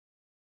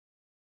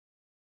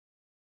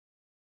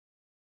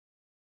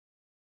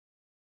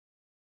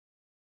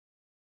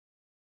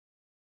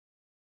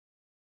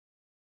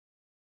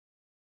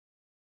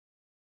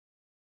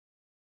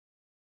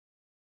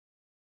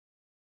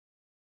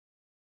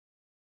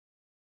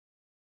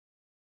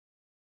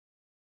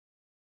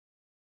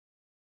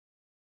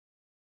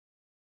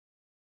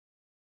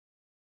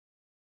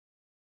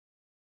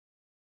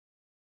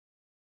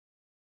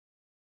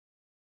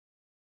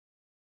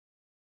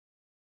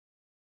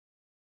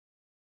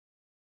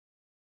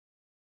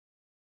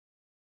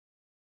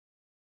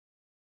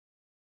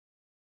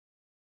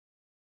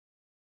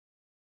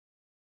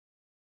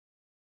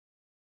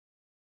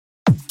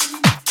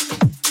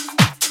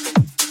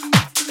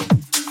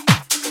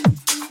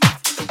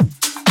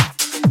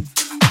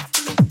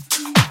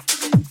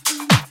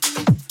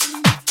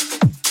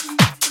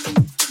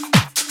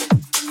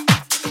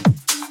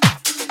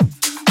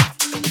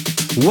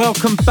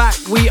Welcome back,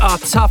 we are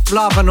Tough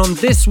Love, and on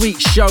this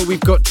week's show we've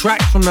got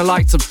tracks from the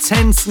likes of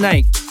Ten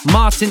Snake,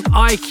 Martin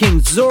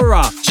Ikin,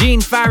 Zora,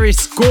 Gene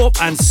Farris,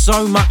 Scorp and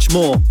so much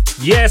more.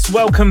 Yes,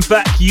 welcome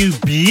back you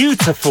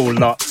beautiful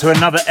lot to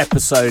another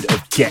episode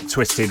of Get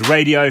Twisted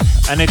Radio,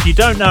 and if you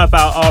don't know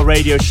about our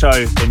radio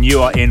show then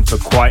you are in for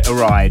quite a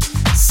ride.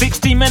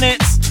 60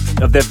 minutes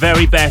of the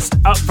very best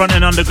upfront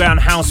and underground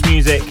house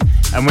music,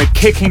 and we're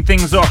kicking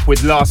things off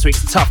with last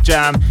week's Tough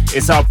Jam.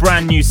 It's our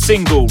brand new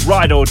single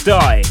Ride or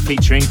Die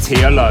featuring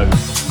Tia Lowe.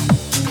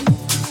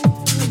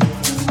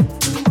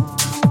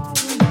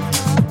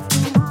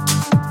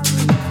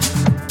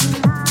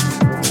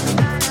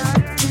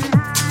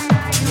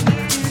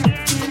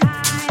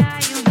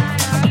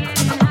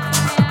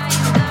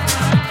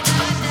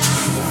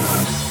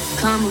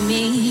 Come with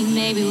me,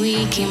 maybe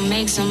we can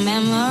make some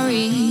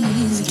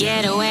memories.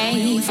 Get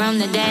away from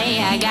the day,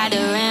 I got the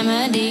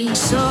remedy.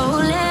 So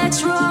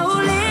let's roll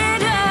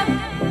it up.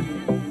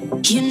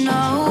 You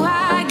know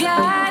I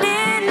got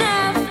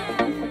enough.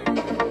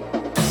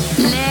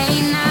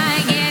 Late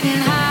night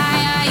getting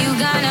high, are you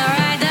gonna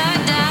ride the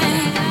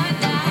die?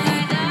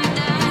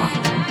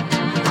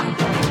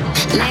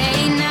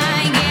 Late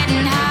night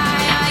getting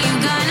high, are you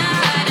gonna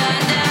ride or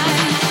die?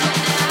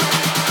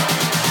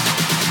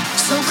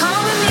 So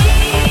come with me.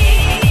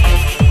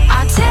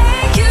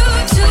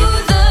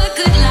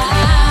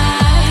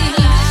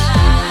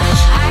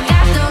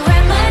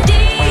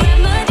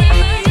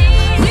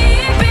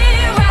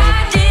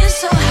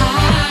 So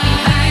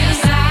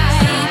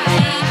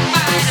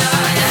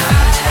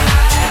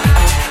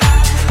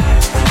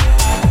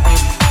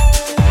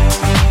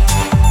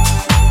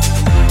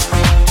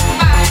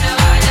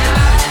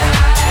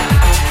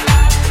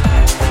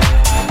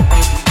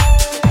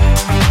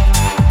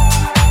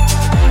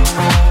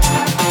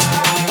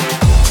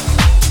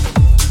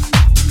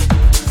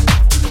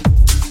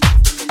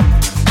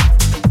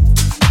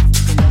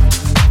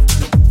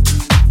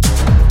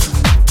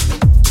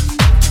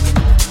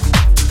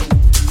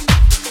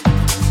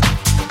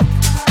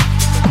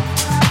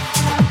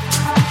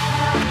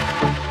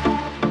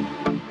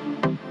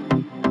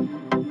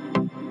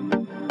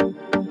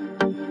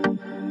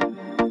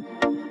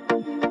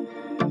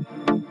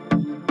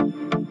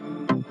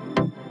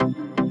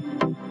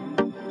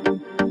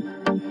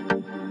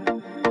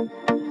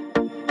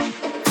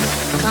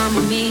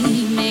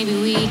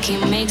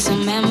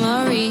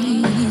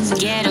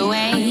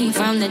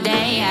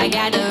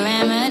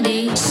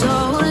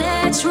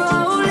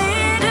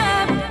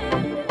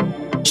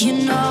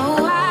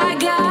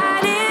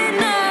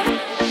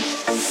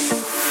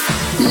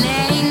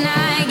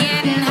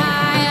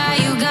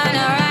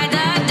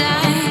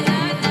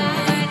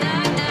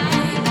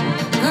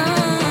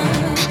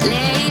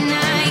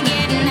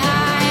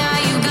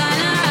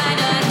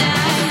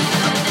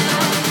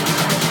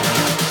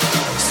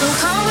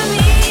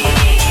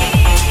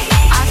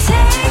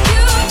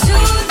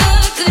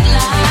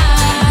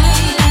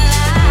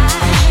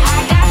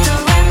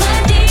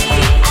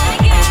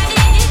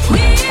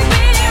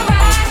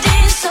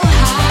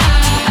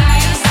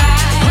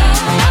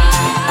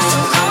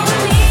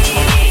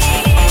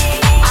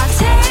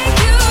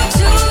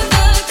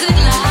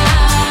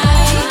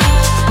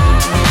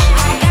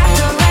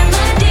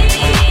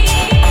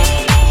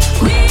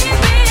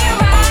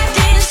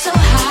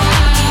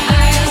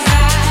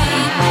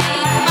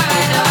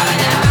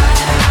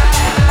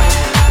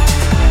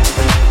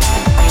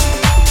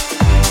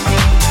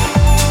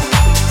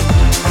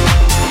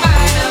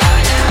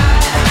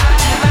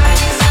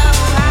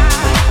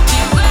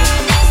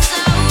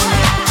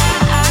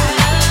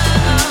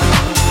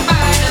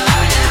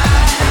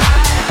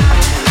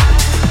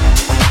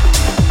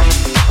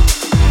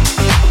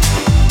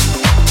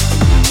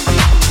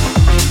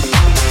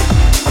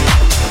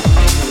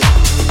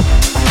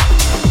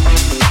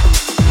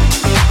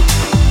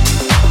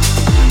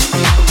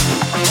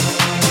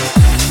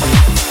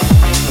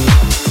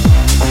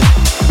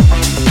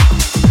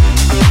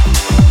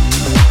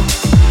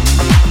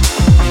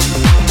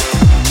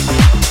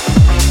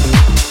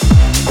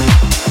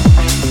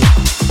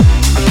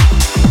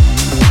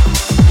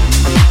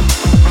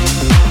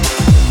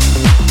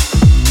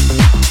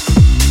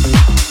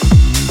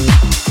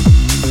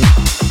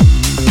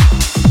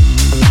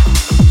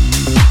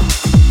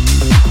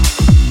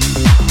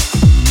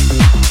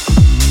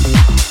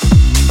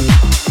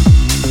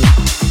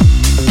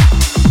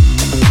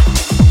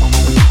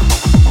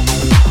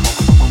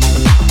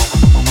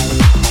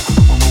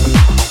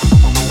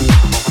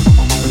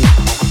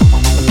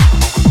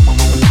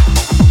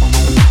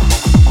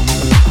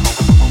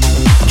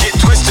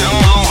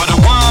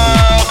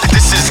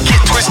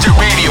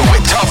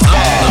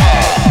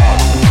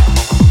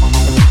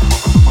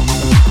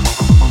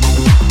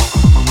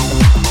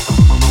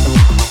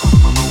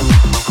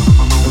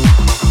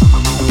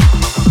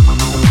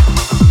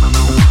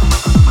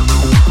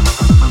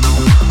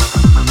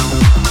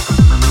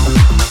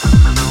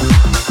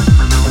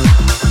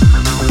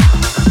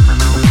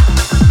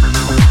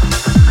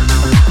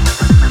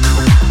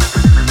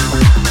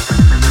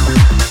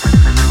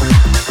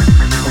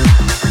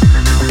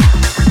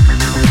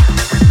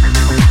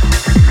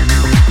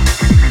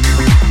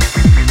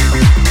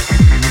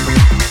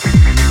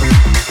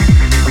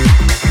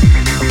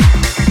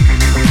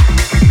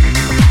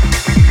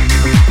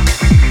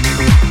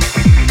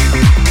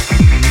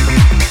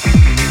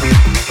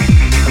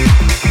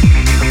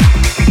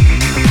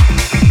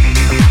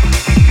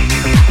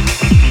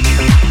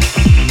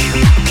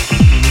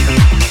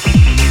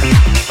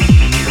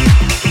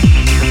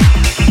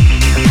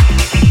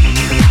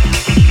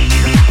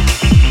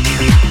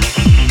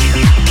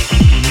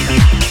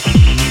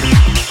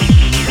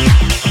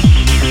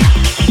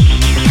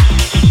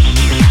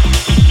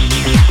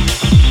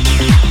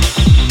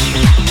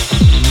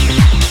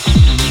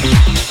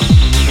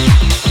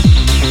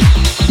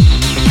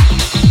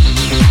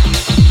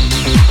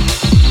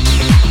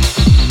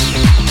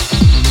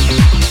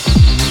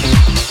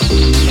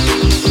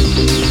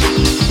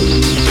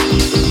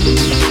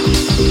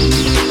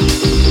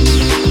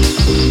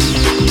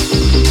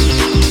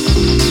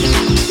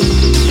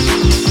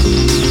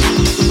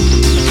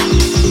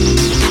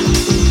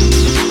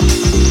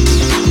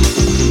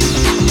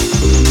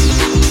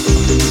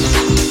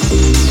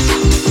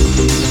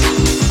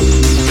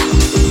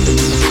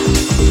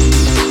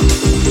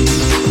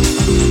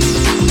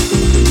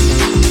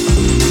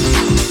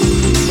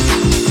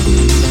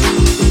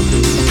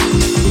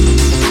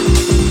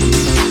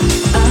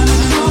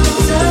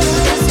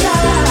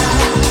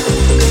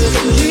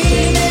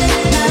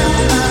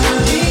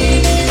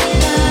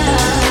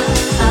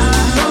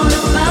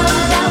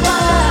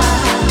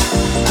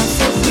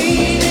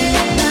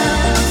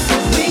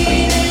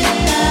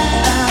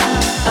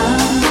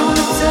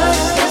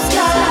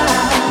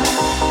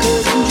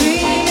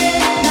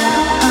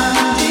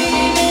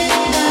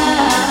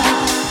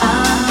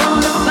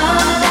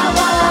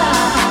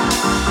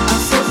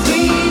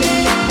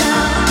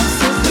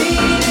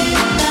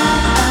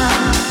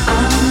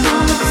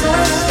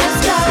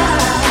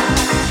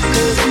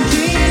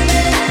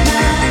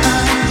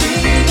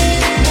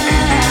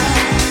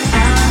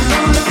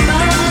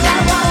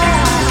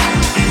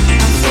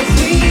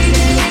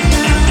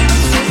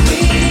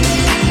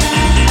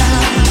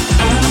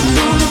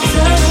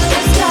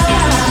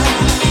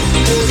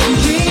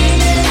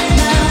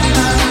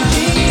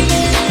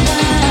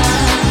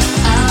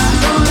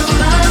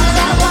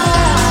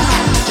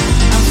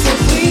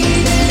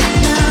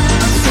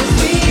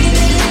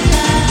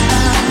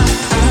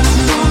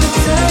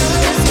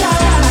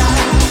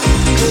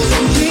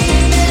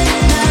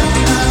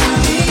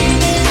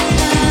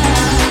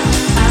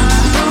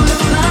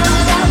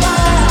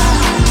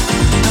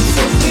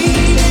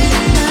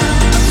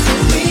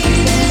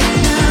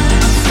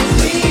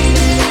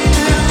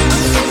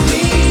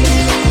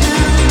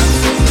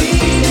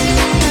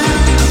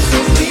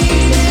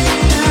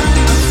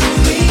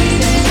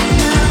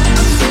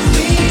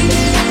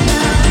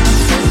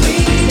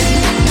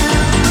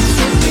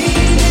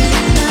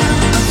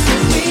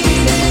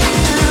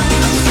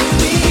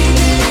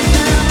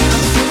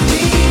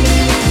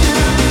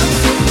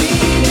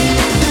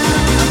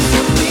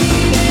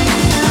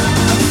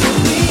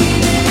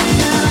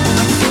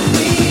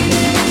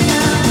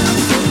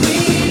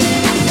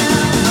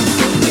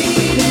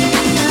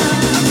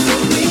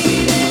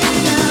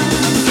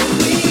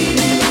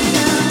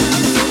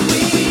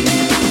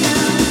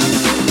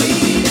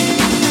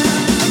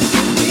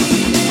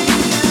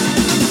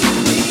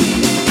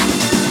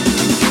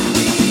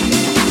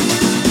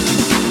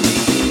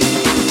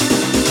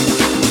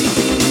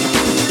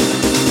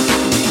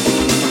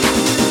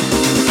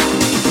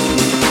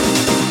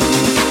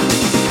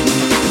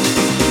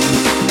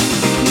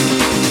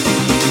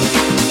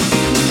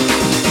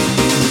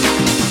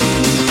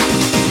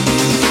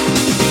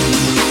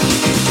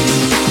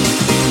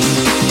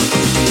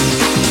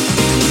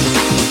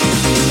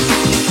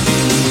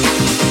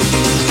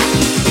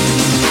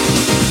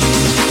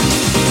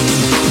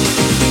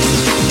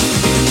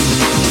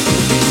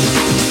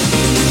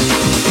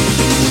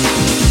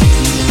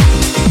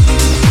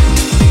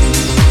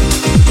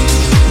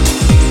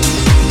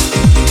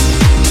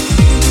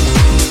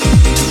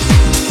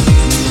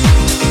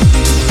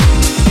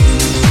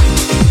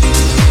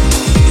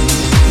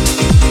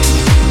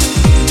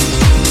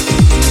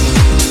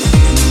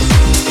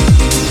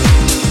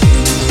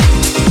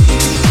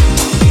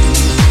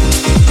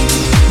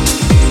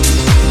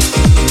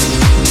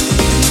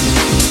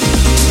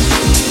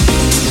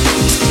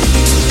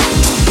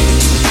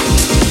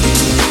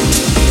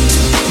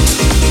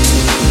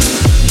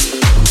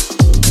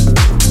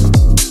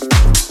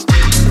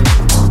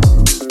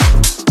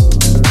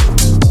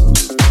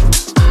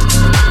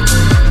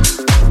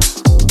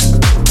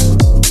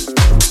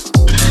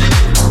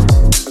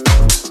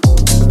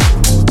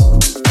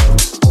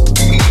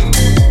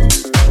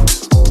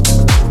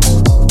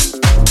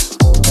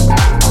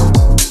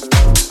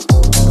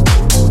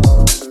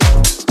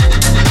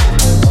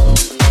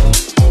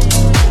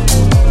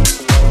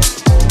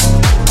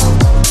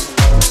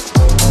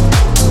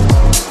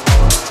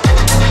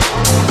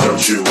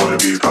you wanna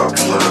be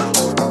popular?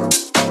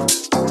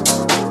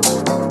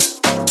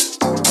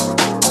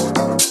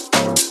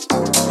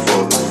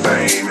 For the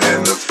fame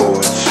and the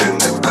fortune,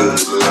 the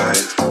good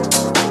life.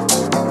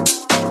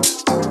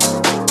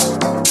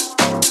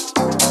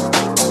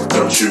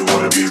 Don't you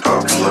wanna be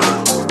popular?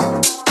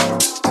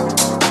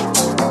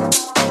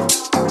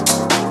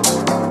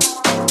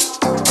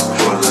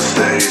 For the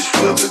stage,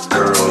 for the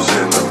girls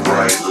and the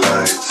bright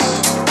lights.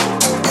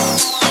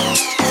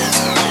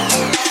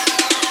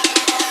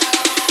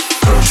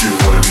 Don't you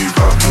wanna be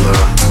popular?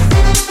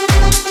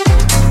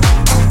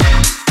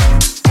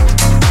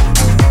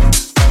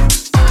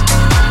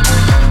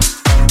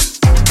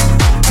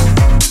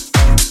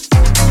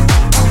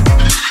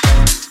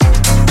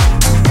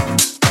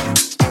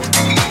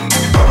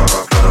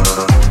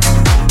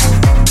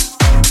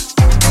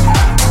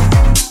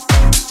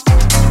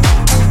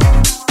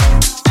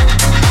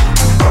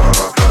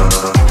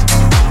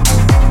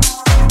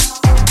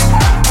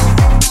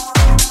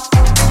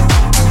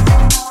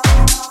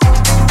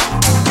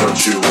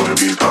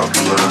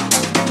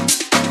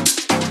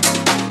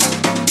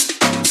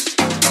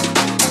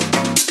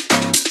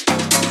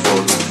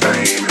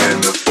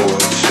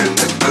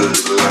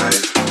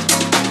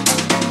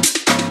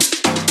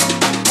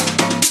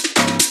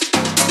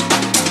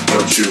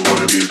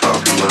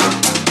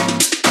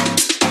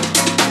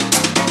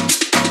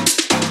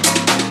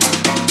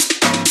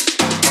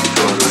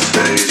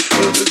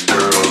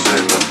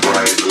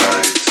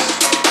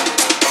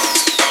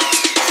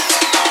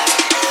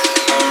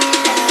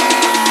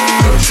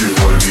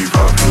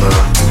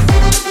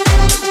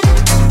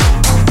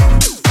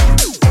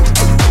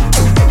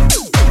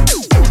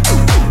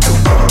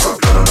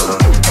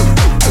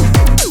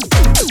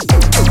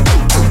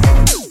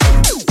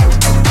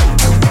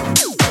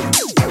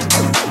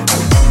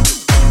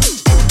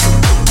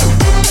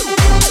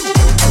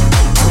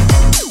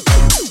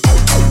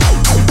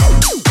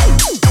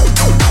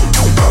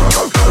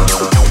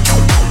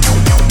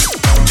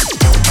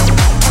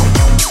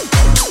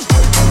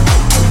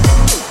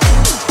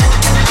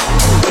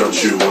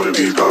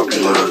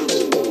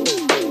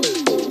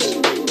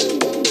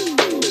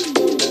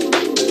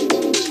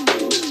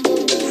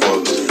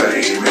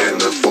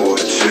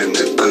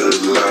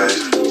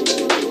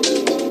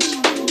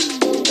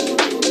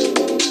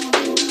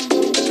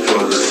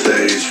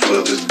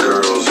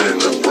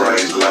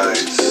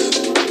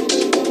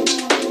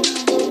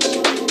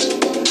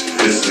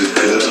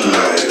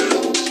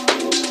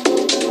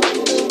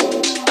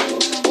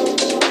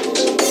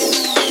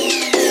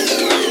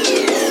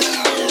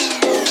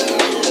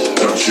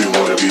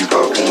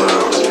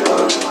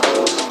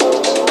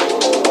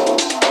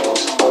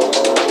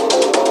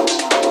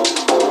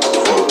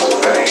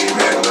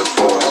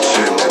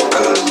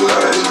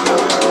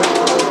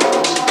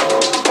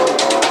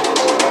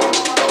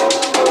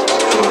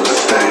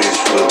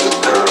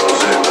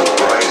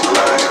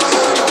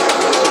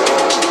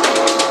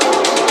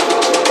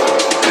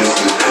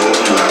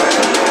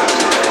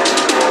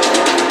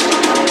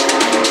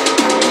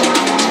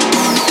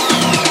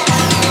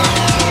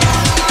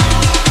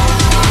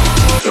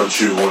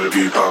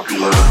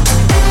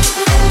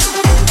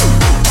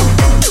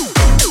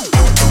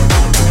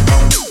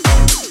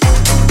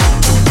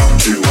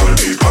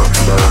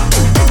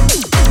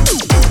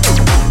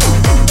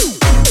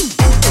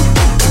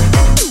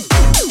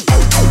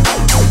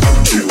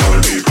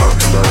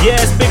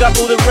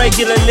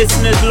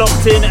 Listeners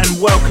locked in,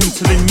 and welcome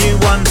to the new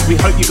one. We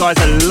hope you guys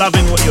are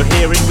loving what you're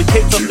hearing. We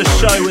kicked off the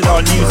show with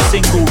our new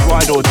single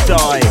Ride or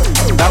Die.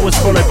 That was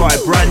followed by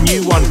a brand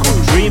new one called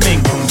Dreaming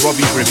from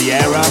Robbie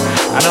Riviera,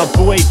 and our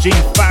boy Gene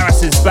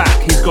Farris is back.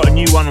 He's got a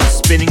new one on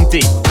Spinning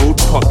Deep called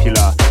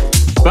Popular.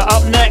 But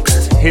up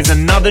next, here's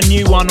another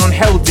new one on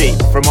Hell Deep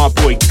from our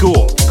boy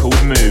Gorp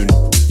called Moon.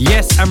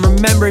 Yes, and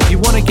remember, if you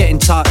want to get in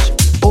touch,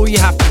 all you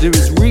have to do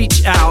is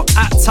reach out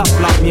at Tough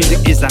Love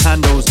Music is the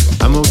handles,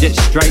 and we'll get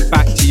straight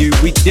back to you.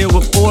 We deal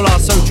with all our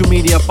social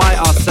media by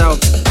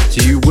ourselves,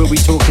 so you will be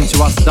talking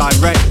to us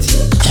direct.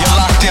 You're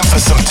locked in for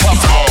some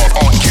tough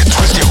love on Get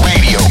Twisted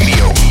Radio,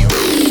 Mio.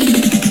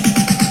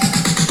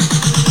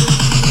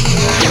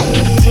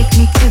 Take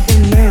me to the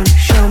moon,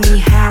 show me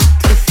how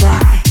to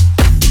fly.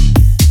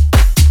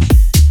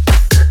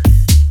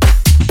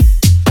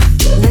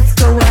 Let's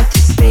go out to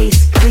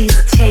space, please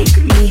take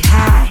me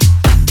high.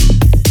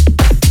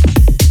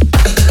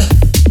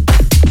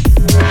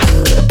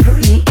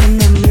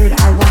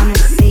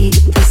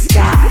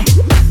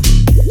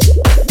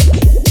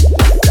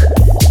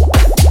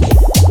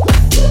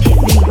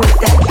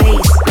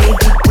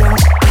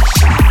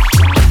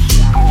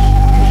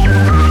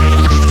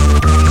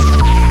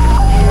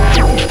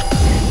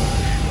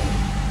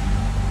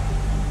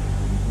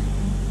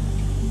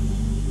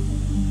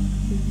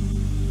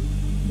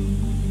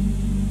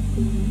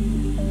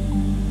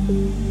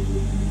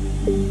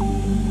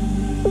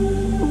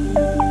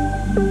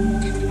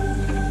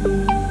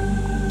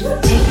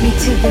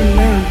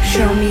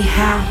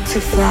 To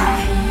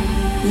fly.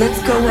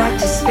 Let's go out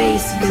to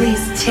space,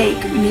 please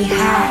take me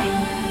high.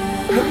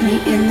 Put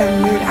me in the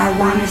mood, I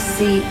wanna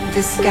see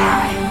the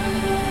sky.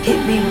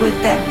 Hit me with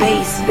that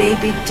bass,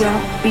 baby,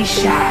 don't be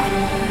shy.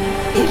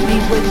 Hit me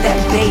with that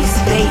bass,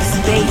 bass,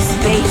 bass,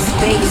 bass,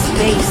 bass,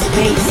 bass,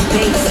 bass,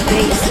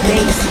 bass,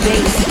 bass, bass,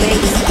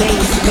 bass,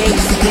 bass,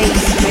 bass,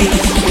 bass,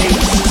 bass,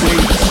 bass,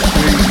 bass.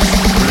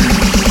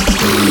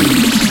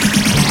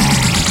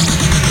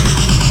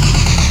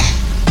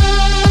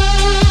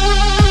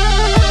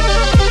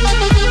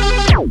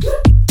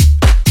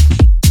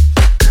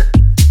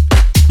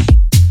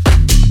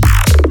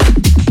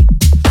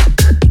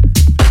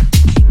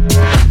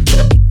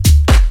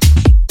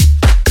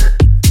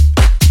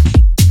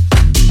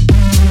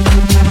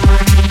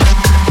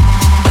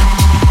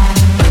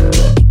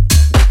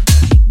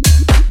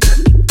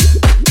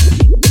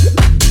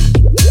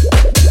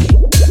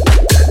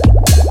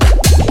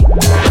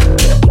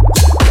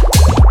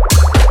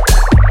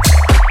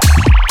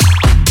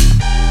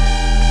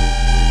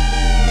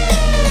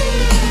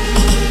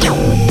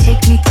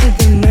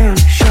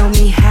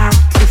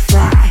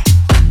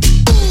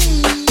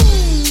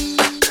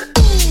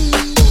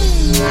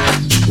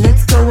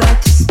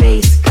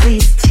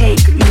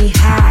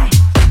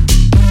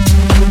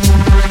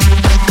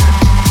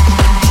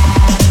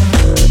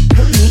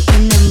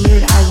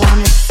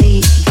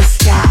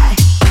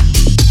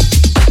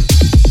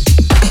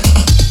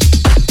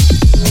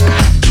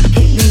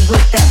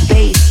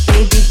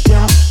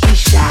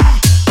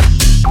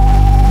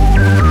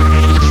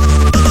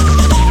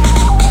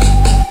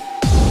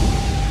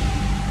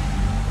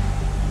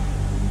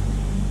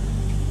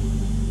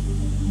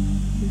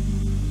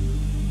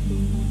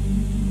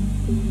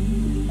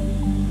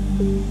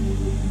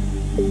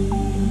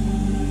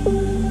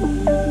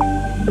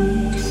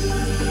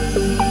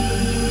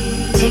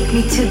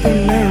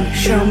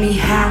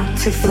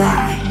 To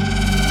fly.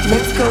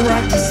 Let's go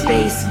out to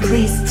space,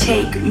 please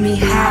take me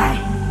high.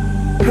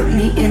 Put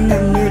me in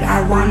the mood,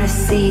 I wanna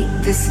see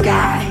the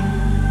sky.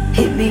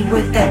 Hit me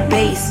with that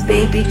bass,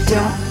 baby,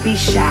 don't be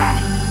shy.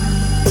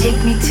 Take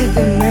me to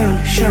the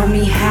moon, show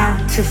me how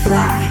to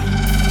fly.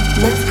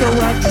 Let's go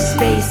out to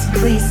space,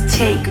 please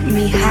take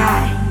me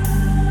high.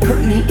 Put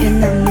me in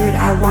the mood,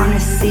 I wanna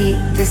see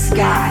the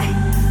sky.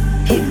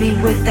 Hit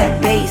me with that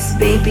bass,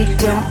 baby,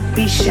 don't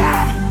be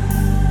shy.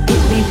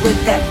 Hit me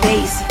with that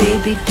bass,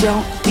 baby,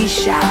 don't be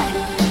shy.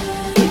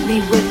 Hit me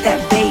with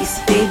that bass,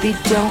 baby,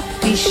 don't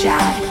be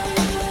shy.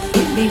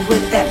 Hit me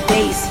with that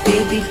bass,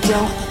 baby,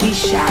 don't be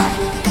shy.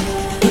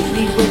 Hit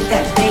me with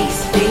that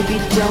bass, baby,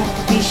 don't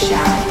be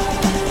shy.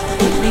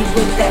 Hit me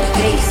with that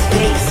bass,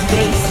 bass,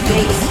 bass,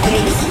 bass,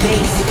 bass,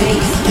 bass, bass,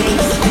 bass,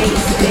 bass,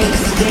 bass, bass,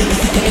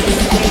 bass,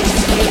 bass,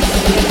 bass.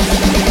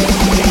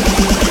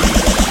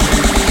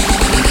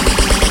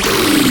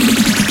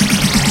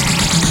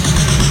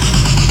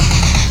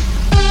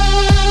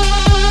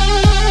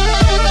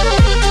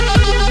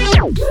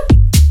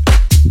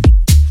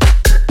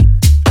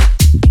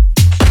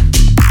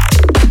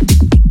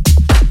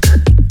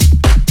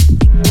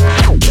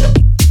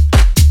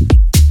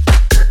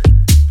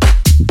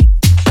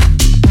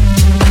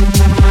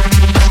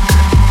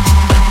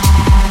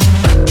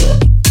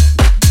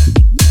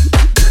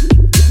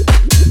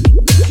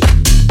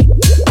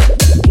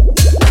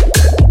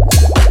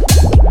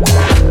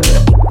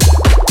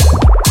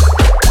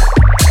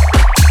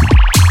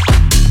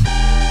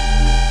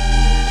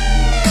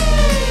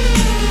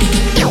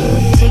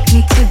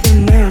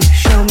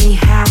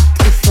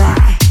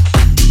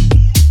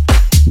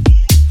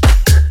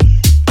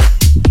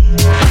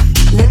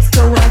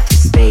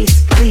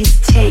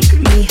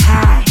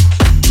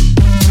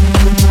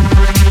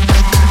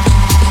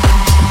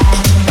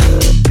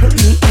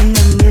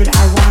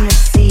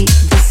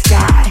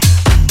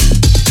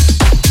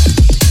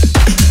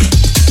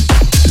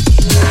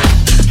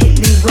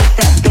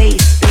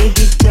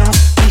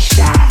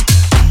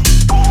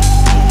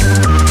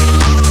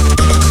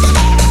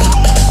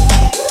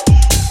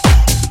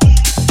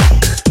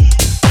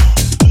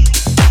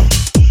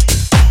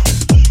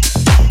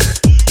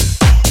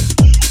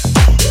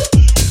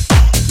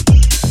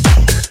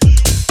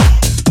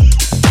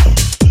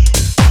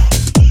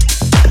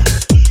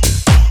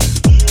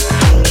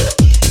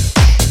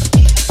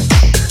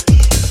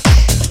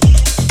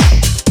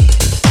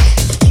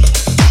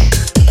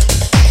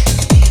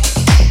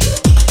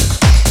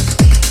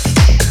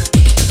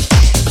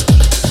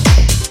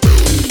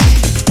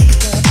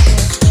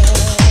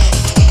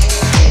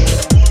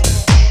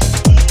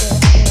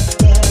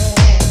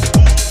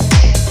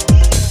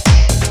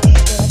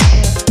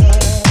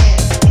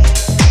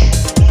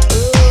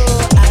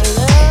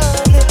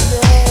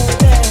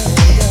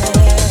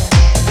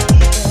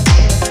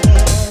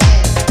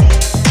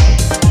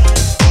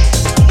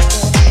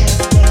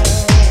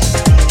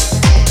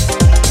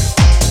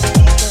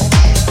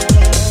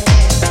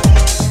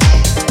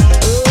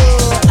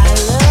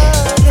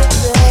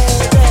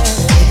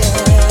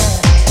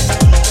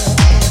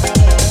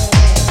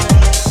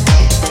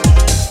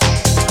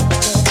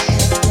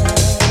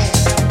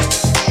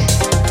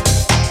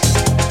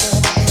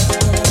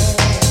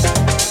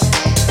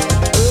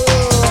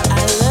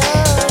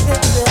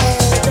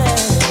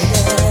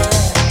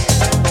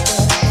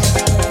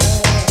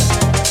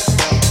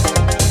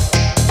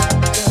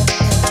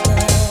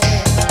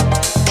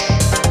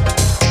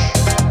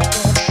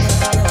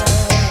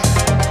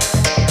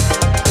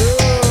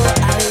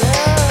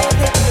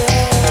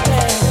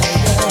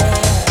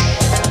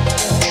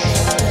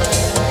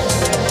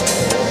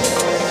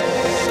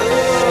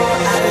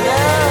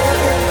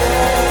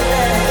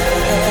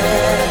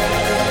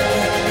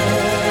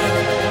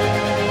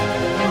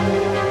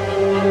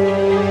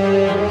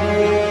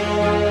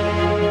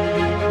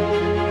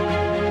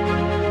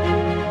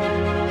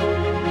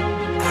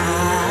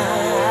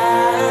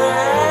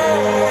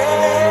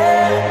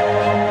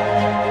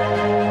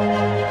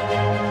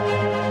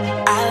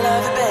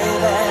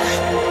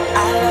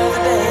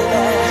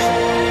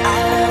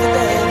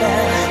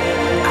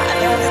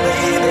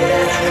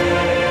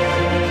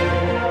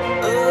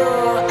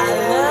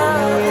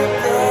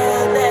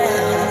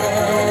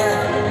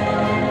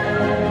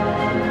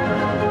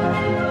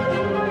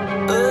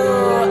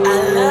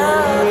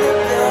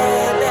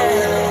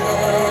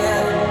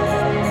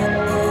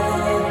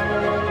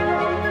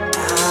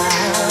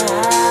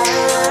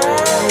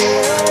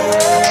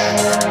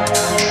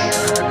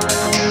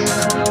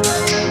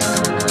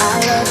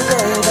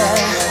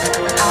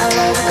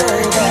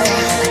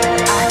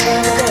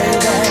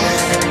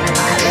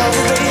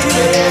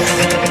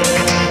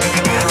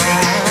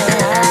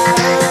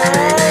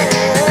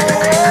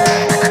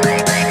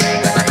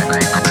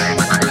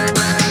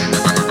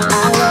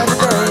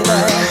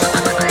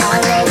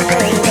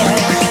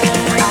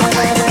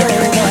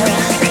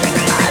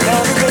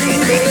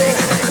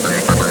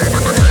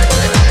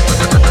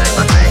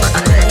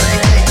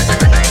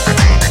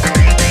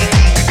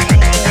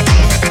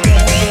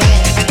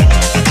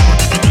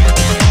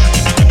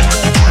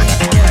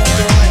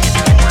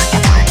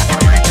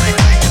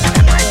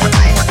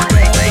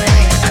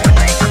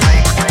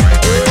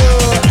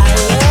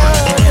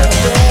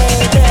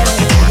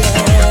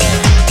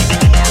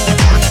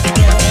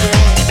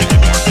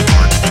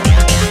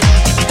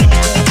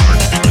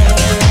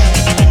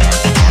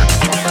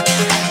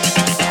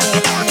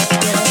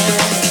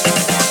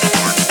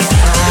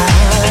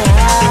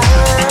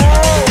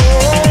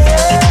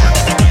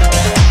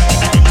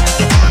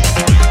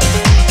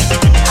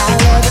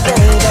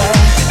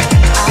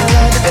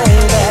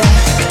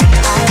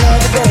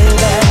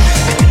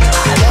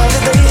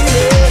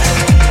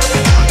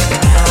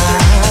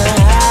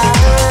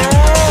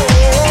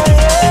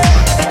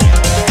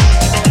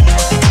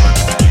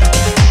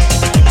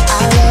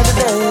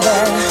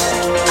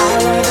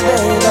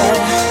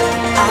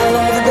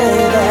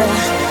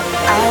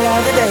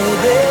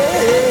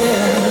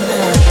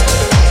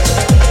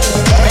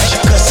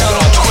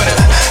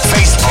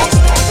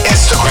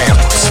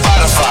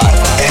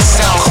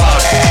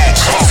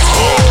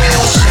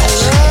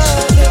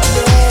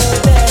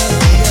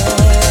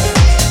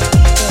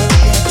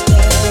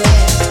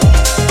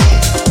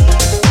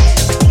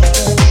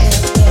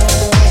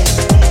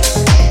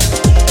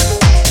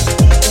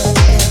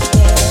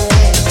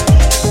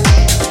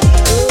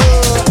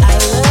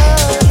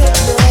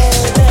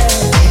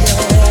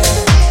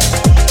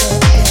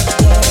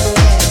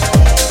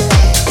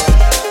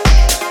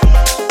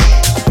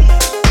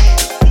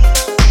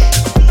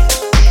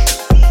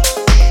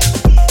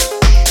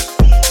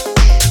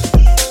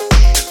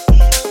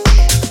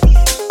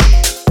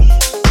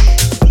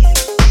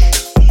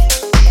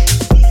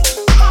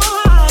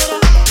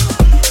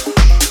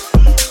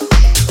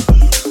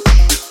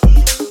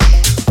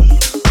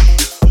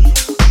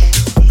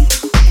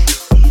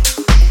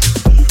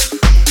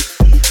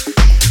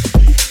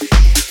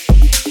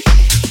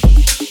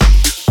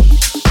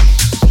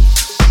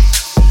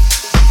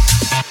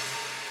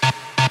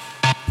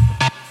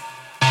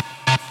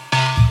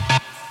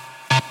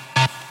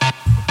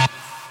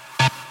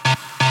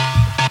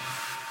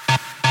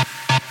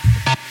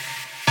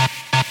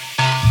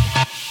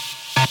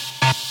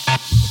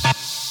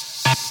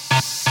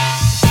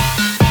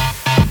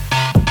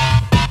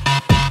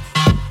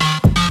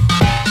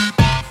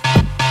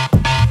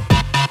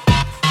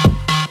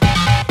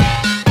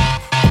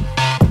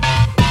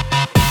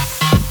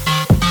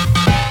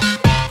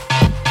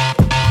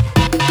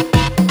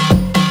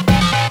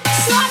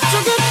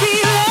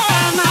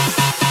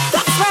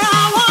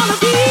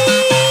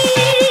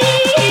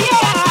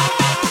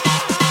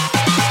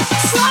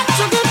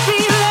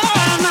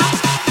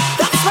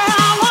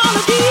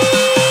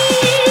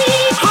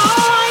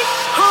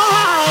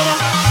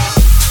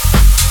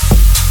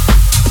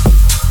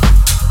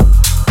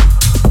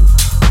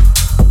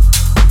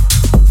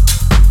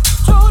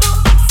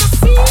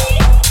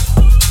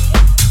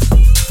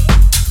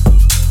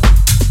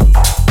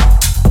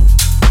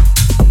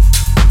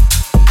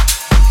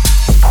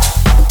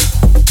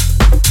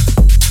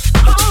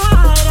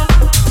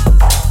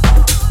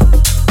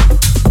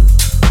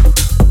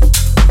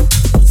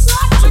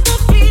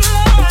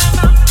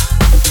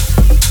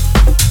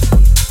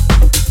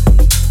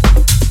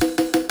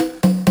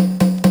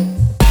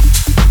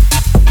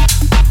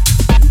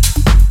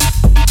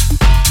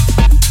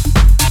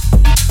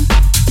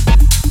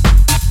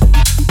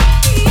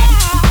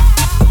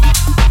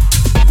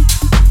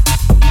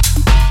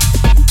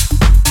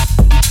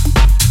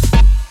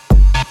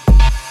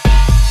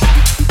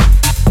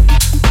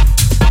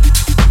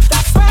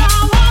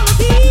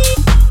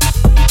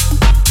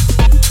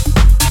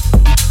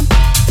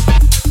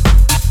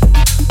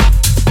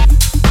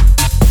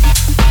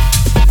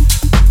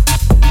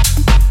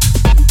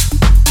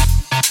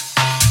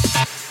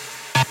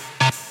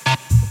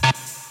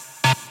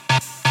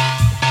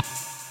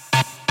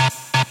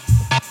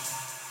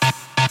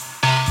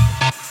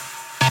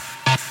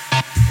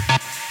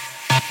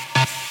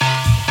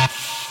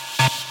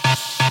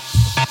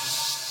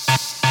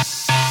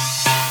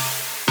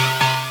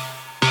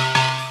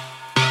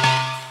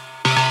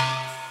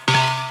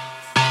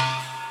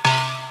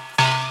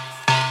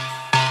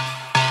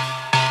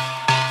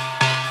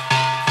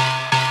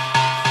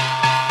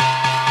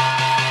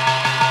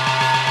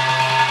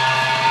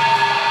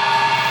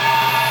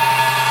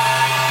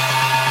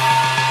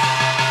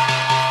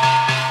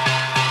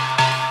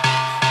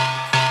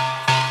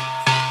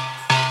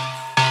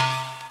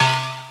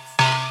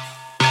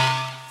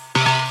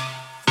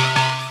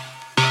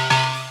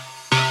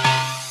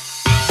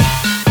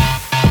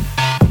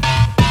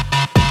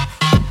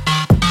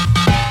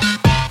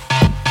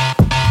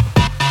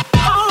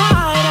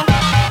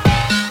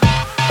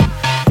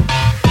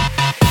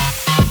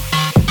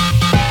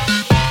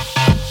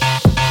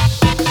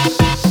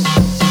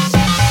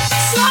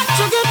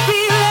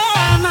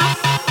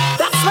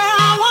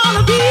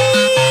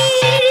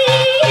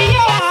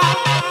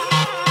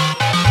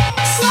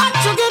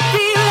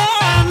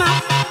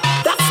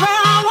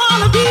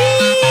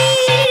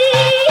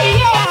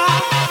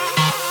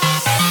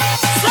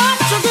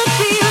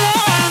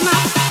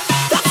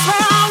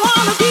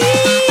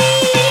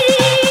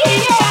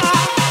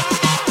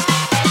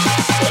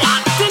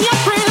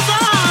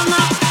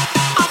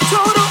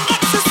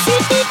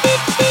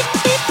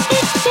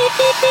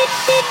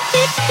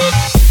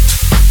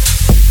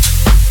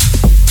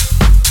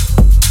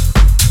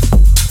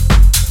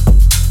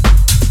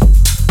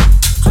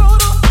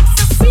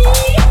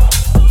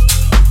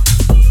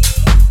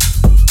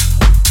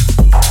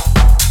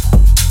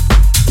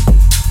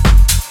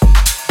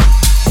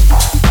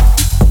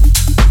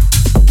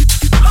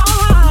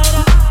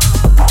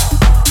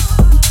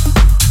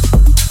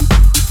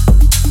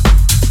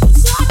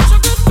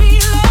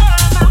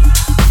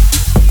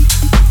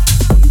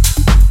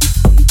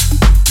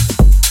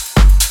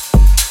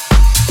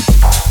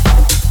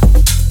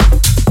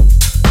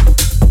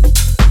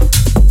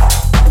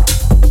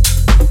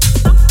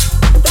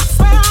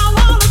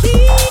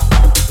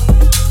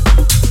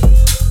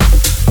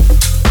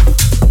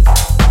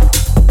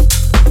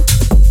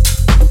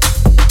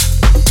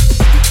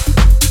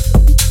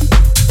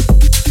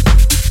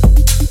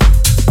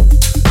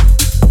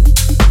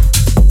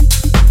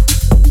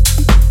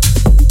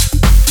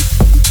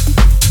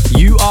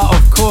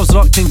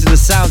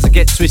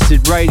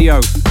 Twisted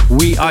Radio.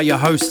 We are your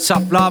hosts,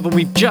 Tough Love, and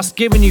we've just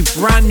given you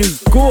brand new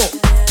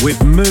Gork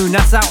with Moon.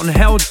 That's out on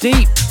Hell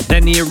Deep.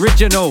 Then the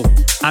original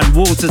and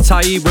Walter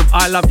Taib with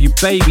I Love You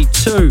Baby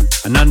 2.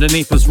 And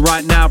underneath us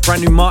right now,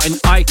 brand new Martin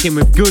Ikin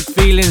with Good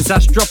Feelings.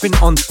 That's dropping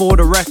on For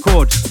the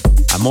Record.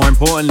 And more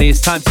importantly,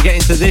 it's time to get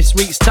into this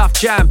week's Tough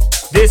Jam.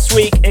 This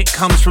week it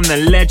comes from the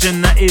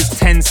legend that is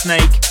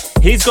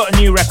Tensnake. He's got a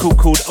new record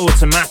called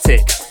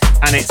Automatic,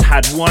 and it's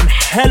had one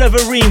hell of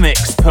a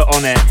remix put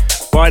on it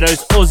by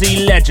those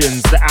Aussie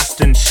legends, the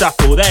Aston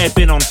Shuffle. They have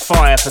been on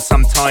fire for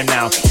some time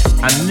now,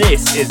 and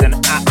this is an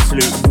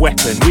absolute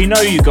weapon. We know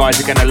you guys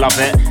are going to love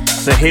it,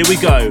 so here we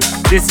go.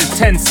 This is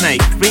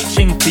Tensnake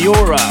featuring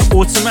Fiora,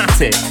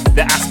 Automatic,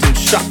 the Aston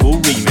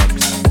Shuffle remix.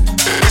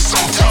 It's so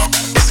tough,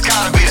 it's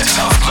gotta be the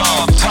Tough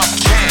Love,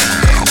 Tough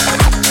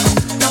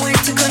Jam. No way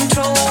to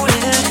control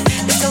it,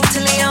 it's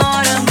totally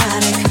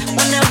automatic.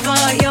 Whenever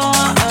you're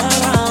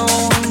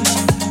around,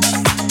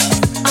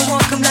 I'm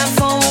walking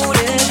blindfolded.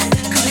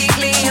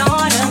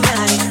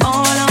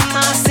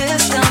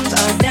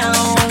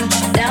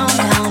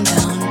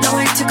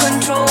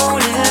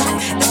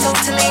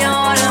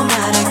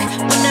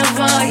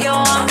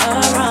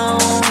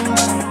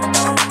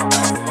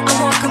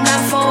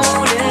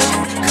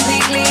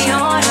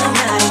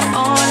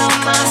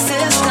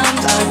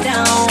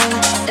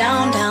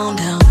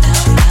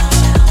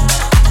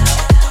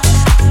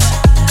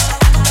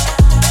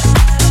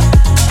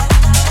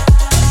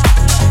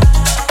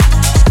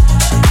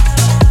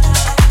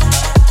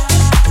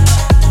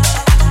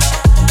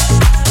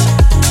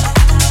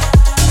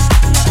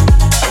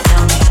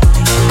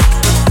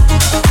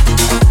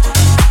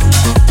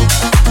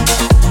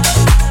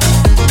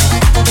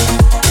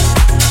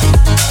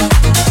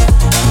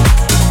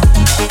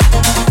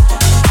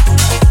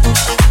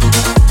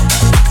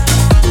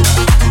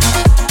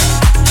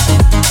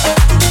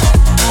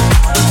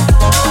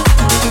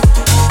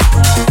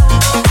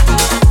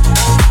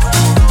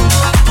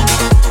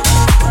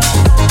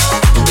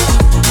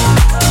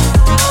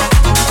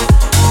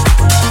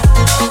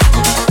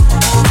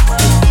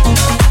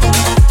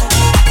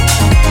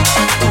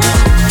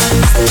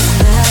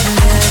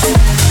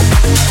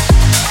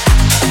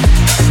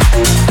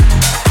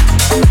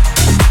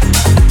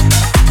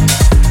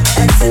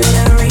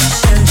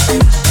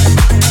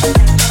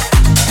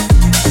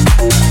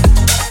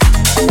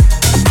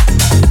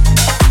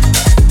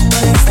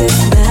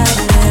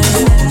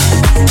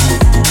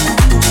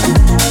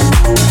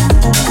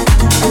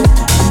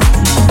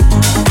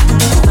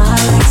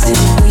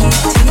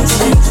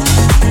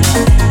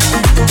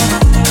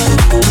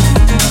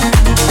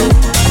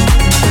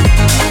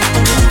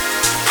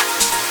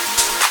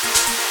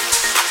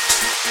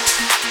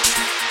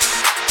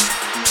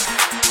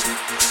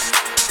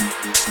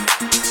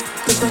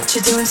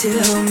 To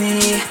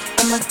me,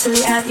 I'm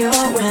utterly at your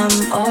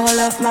whim. All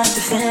of my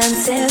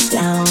defenses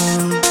down.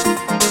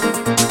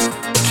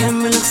 The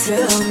camera looks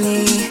through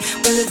me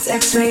with its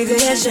X-ray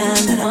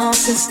vision, and all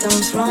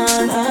systems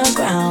run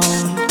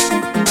aground.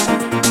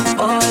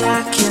 All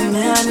I can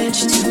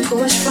manage to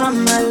push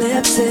from my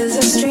lips is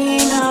a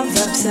string of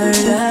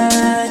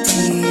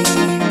absurdities.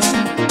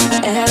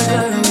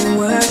 Every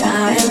word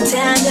I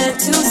intended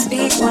to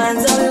speak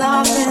winds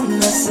aloft in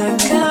the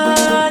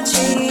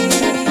circuitry.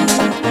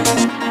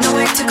 No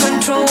way to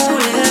control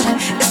it,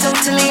 it's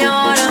totally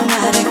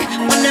automatic.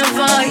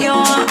 Whenever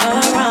you're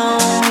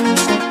around,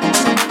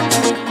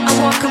 I'm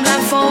walking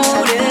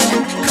blindfolded,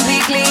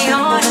 completely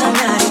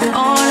automatic.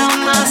 All of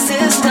my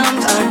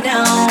systems are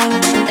down,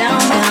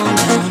 down, down,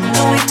 down.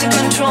 No way to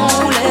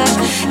control it,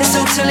 it's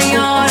totally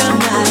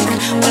automatic.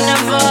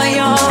 Whenever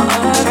you're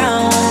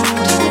around,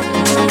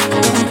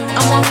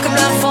 I'm walking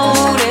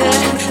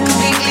blindfolded,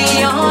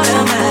 completely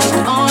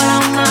automatic. All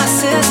of my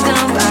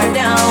systems are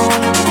down,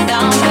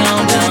 down,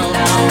 down, down,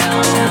 down,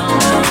 down, down,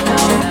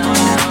 down, down, down,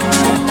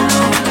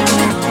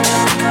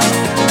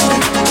 down.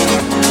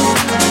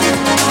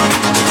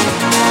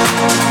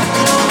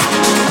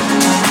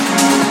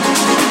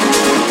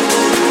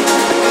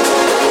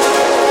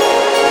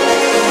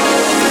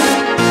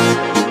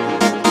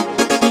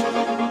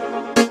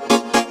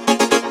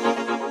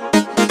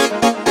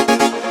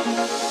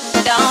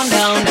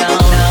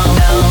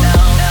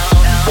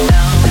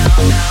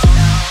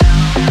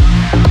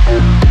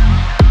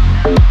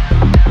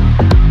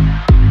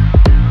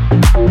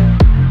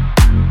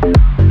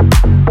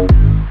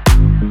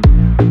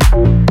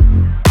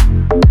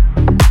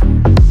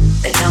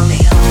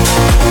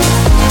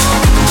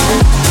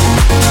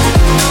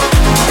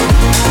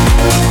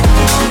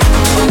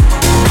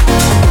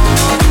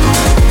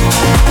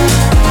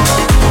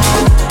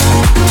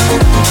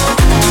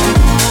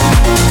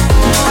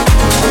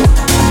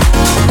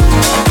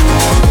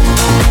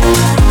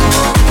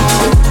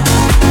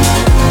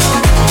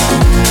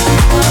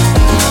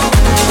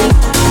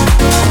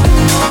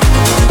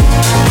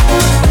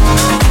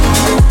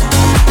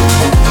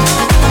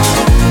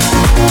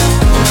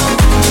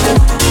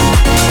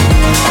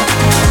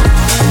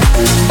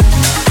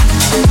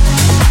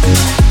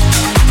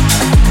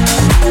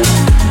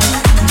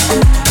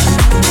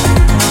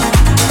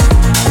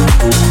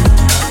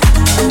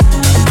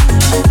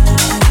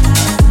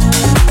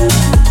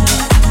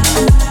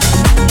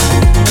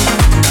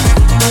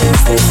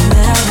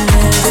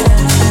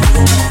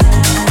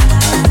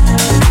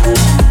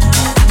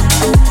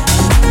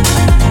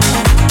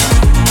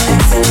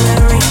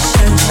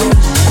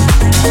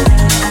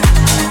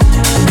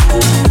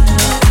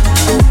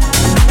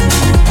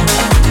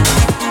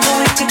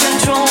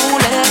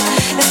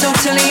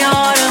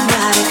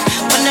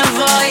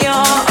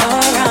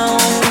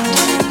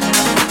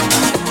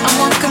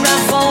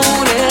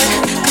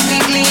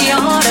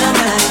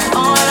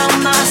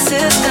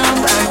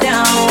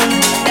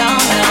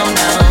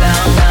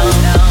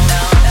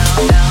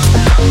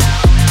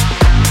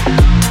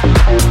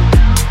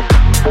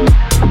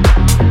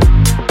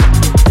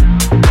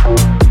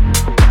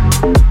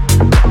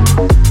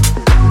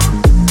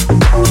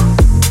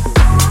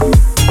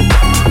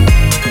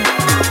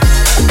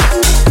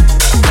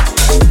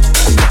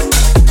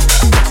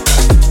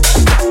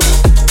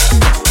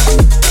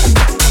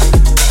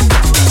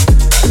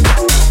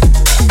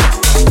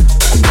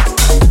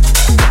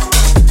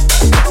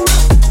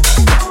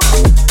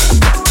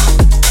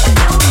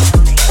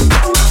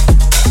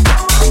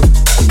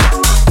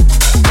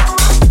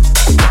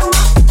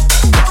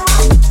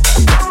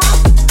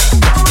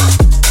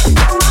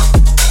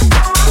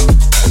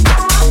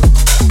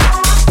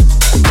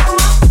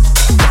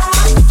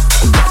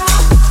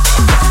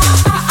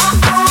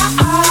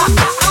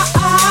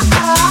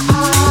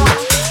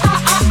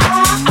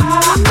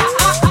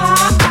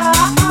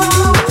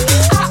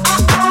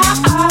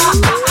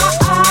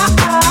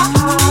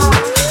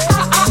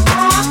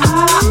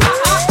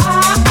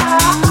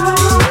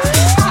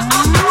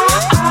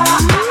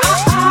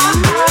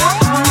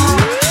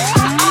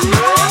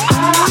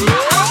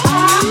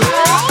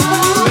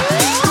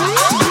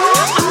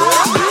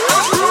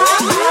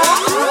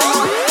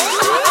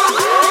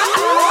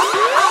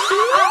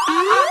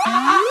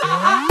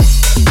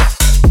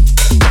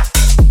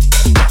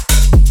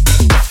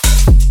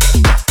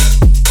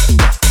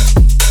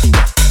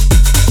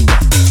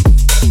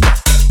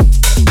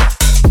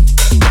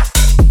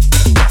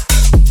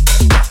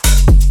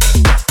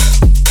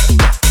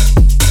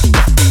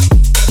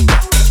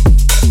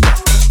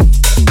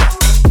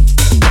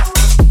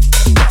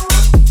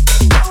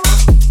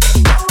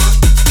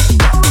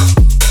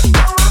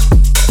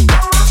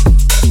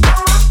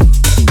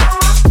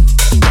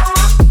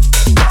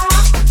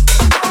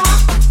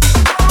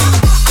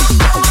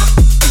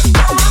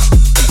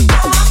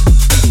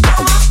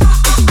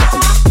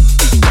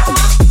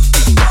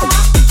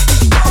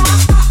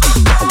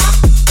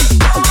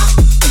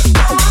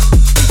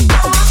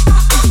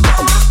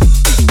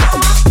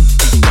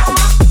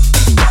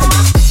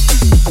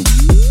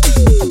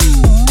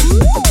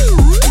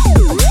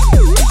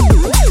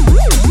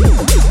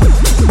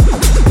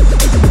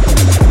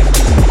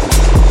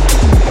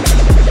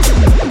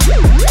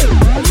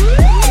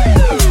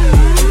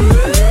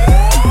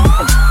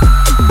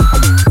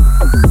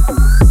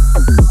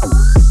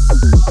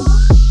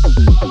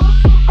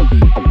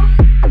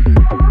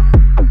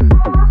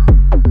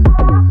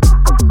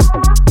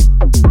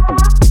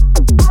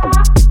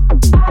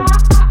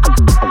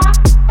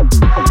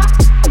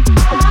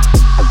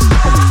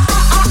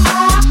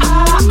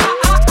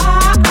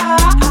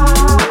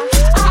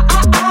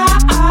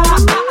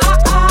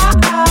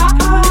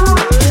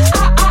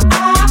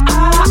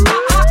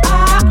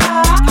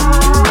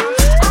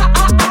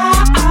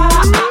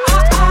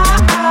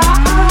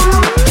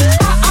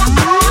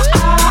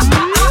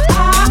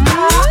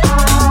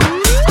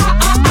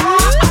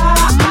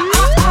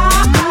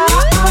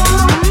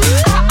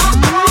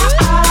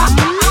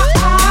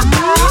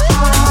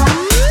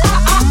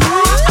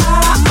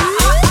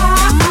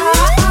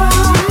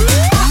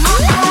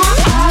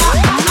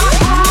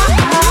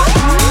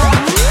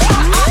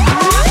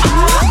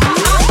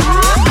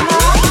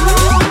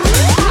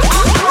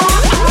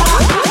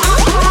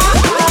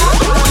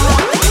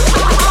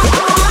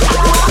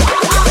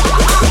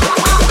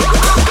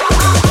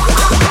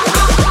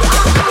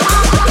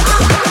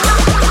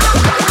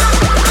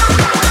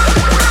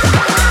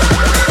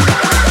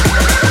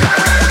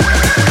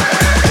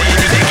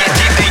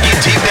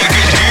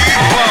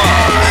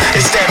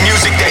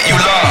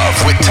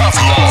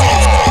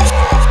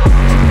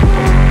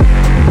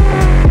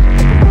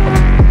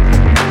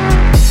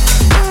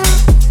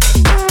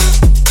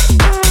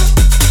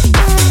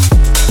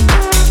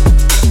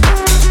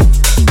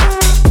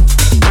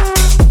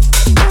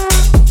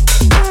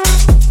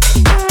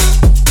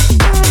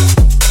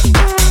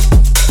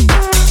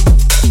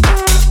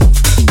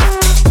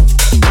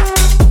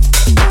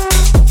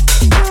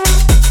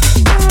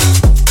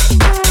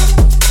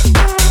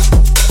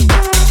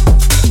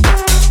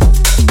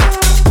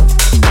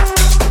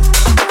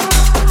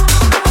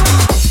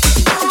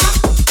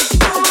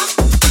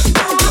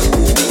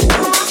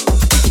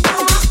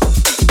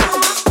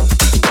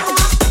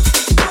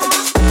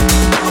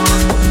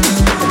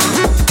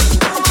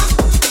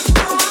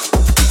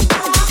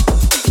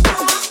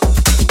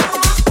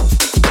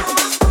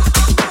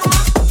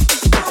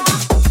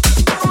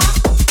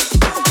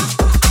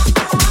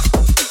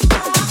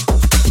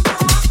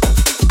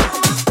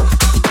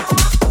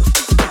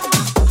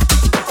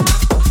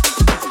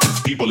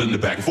 people in the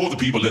back, for the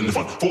people in the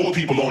front, for the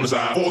people on the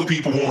side, for the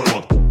people warm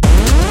up.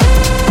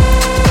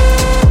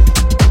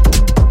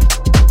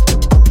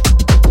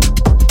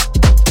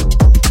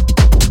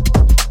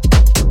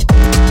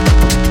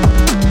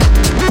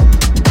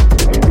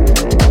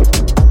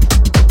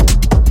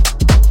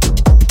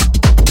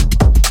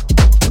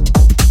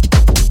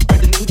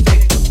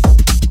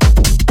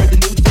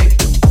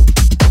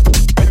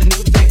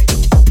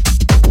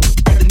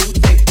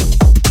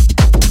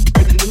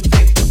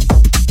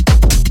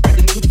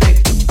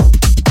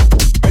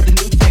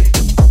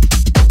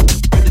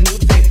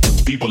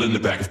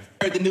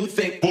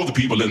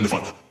 people in the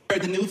front.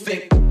 Heard the new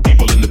thing.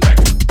 People in the back.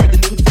 Heard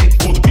the new thing.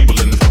 All the people in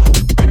the front.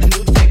 Heard the new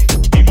thing.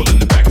 People in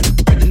the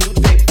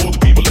back.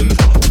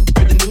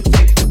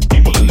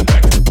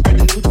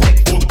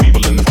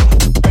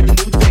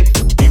 Heard the new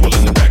thing.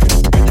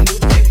 All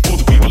the people in the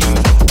front.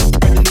 Heard the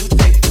new thing.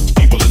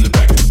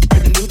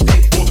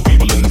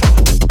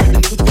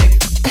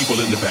 People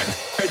in the back.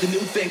 Heard the new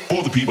thing.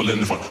 All the people in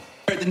the front.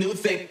 Heard the new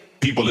thing.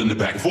 People in the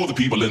back. Heard the new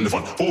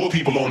thing. All the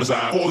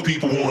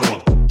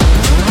people in the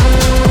front.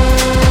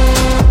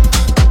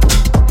 Heard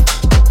the new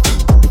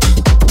thing. People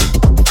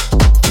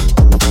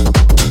in the back.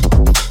 Heard the new thing.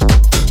 All the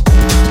people in the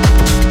front. Heard the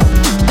new thing.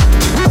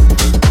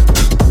 People in the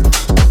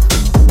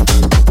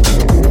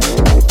back.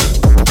 Heard the new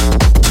thing.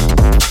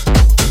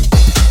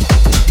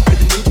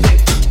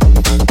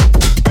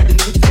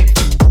 All the people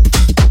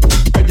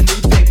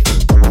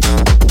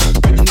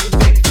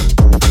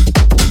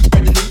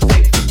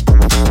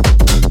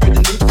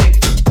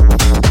in the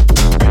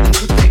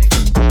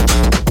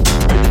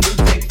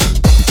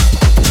front.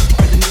 Heard the new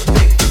thing.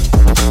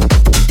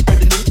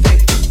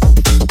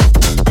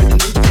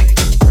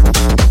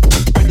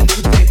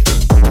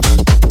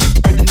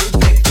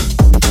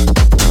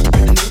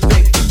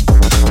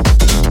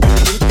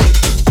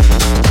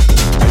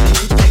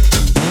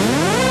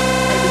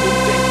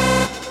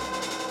 in the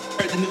back. For the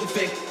people in the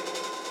front. For the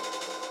people on the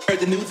side. For the people warm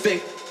up.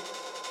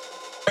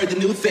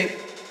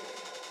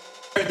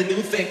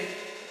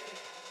 People in the back. Heard the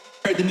new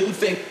thing.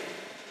 All the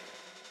people in the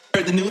front.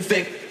 Heard the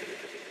new thing.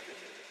 People in the back. Heard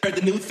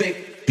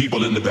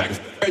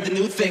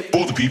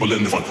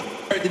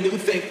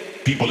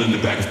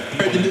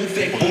the new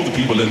thing. All the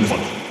people in the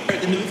front.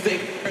 Heard the new thing.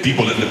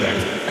 People in the back.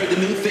 Heard the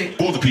new thing.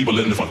 All the people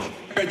in the front.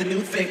 Heard the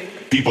new thing.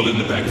 People in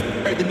the back.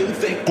 Heard the new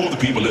thing. All the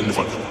people in the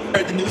front.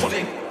 Heard the new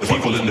thing. The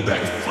people in the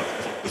back.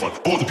 The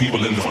front. All the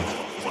people in the front.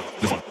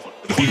 The front.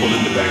 The people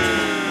in the back.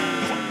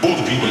 All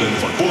the people in the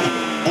front.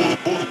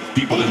 All the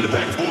people in the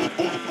back.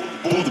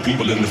 All the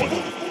people in the front.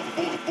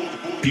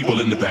 People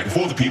in the back.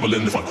 For the people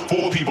in the front.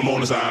 For the people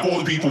on the side. For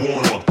the people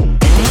warm up.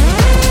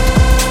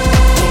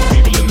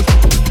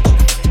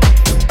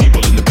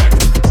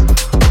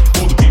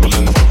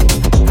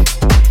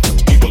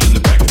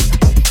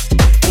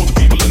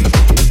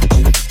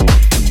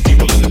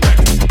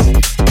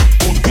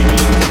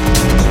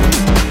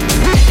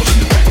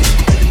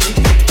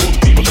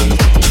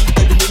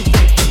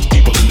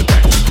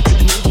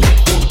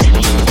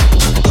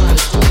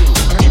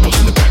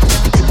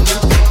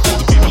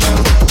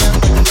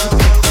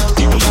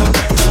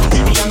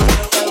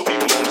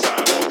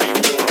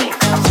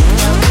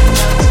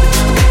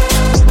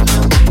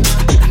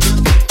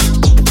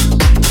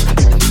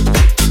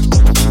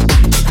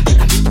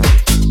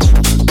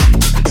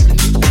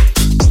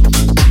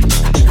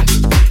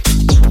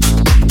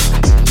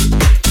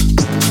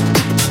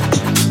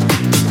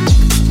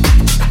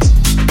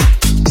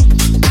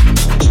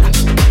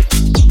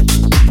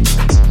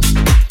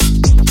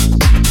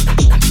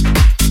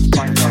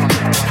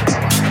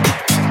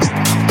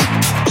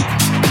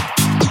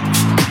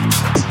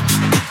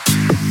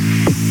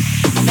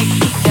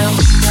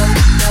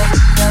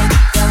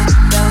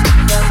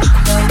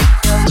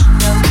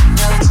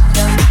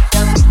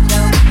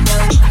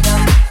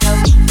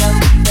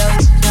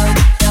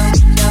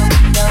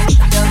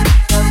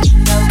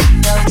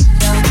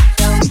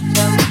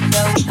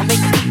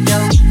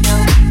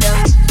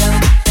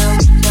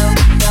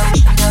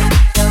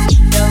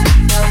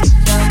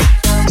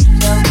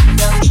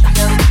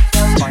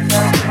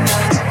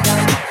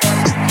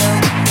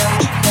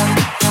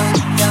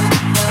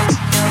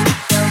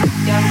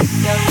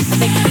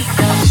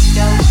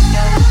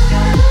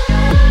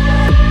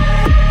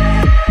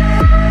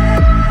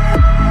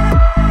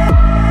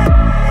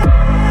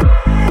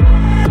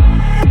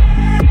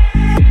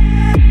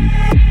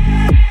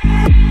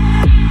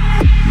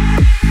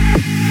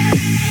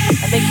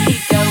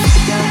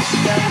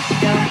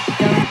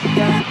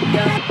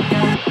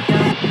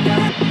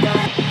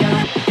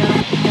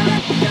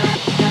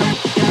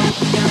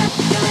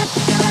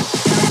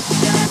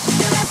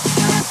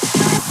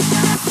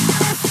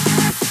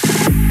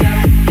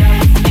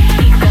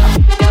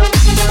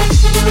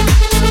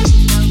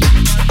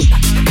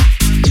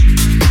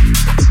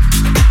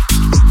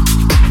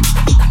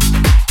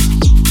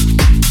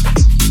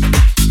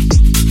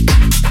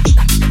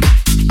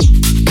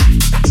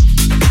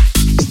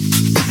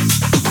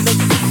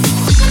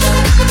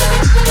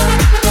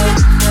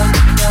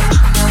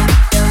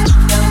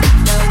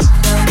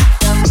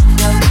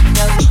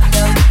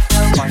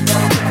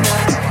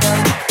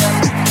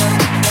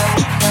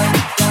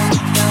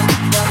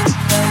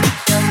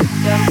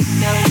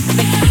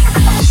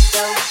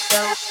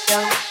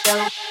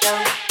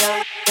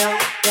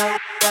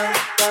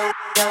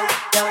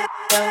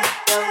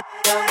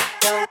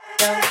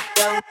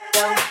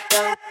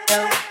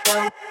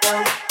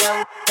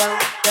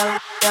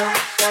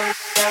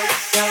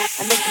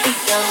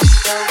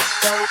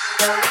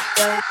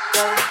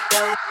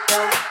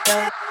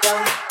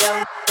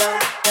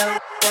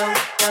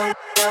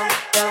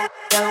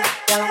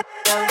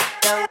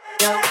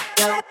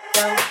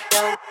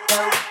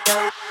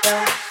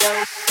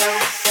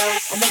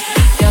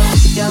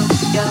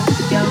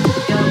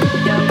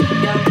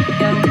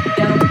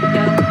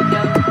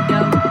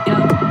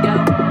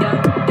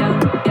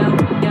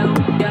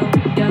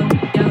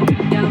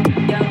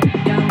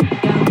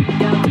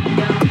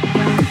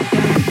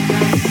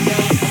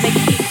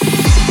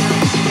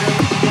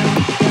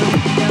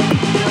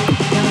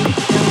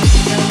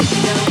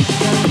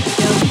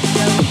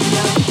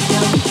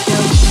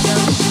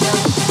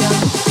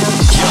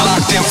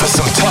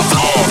 Tough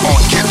Love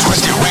on Get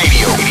Twisted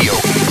Radio.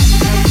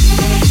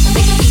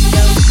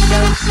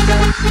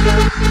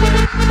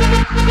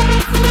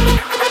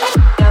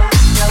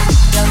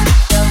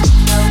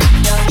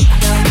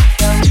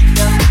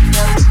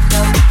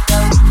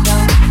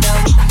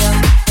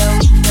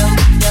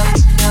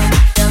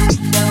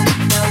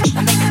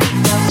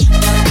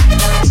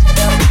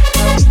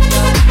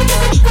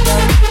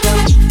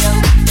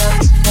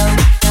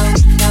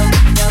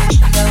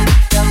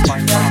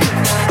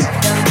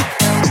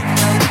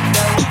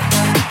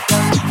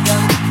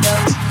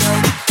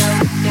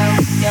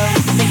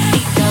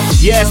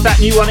 Yes, that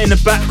new one in the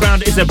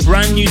background is a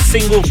brand new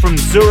single from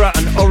Zura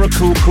and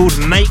Oracle called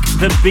Make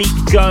the Beat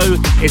Go.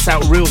 It's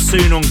out real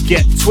soon on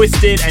Get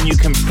Twisted and you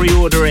can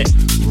pre-order it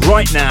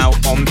right now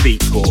on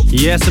Beatport.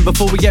 Yes, and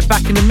before we get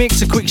back in the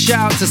mix, a quick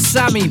shout out to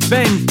Sammy,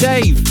 Ben,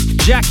 Dave,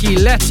 Jackie,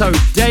 Leto,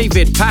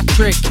 David,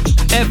 Patrick,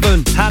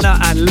 Evan, Hannah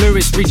and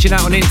Lewis reaching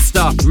out on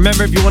Insta.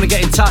 Remember, if you want to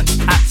get in touch,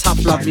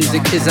 Tough Love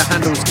Music is the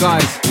handles,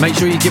 guys. Make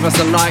sure you give us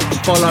a like,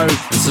 follow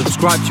and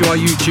subscribe to our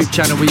YouTube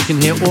channel where you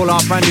can hear all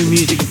our brand new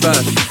music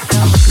first.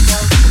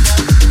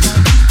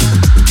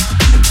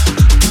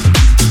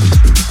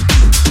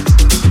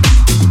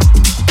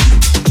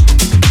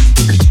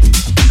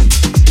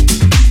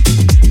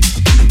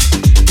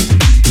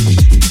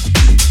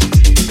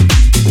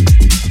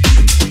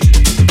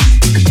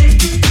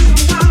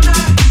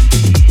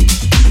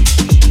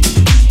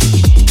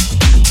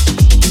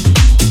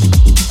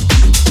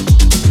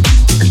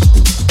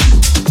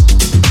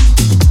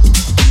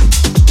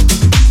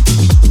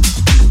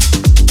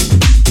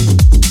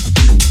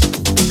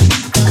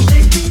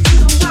 Take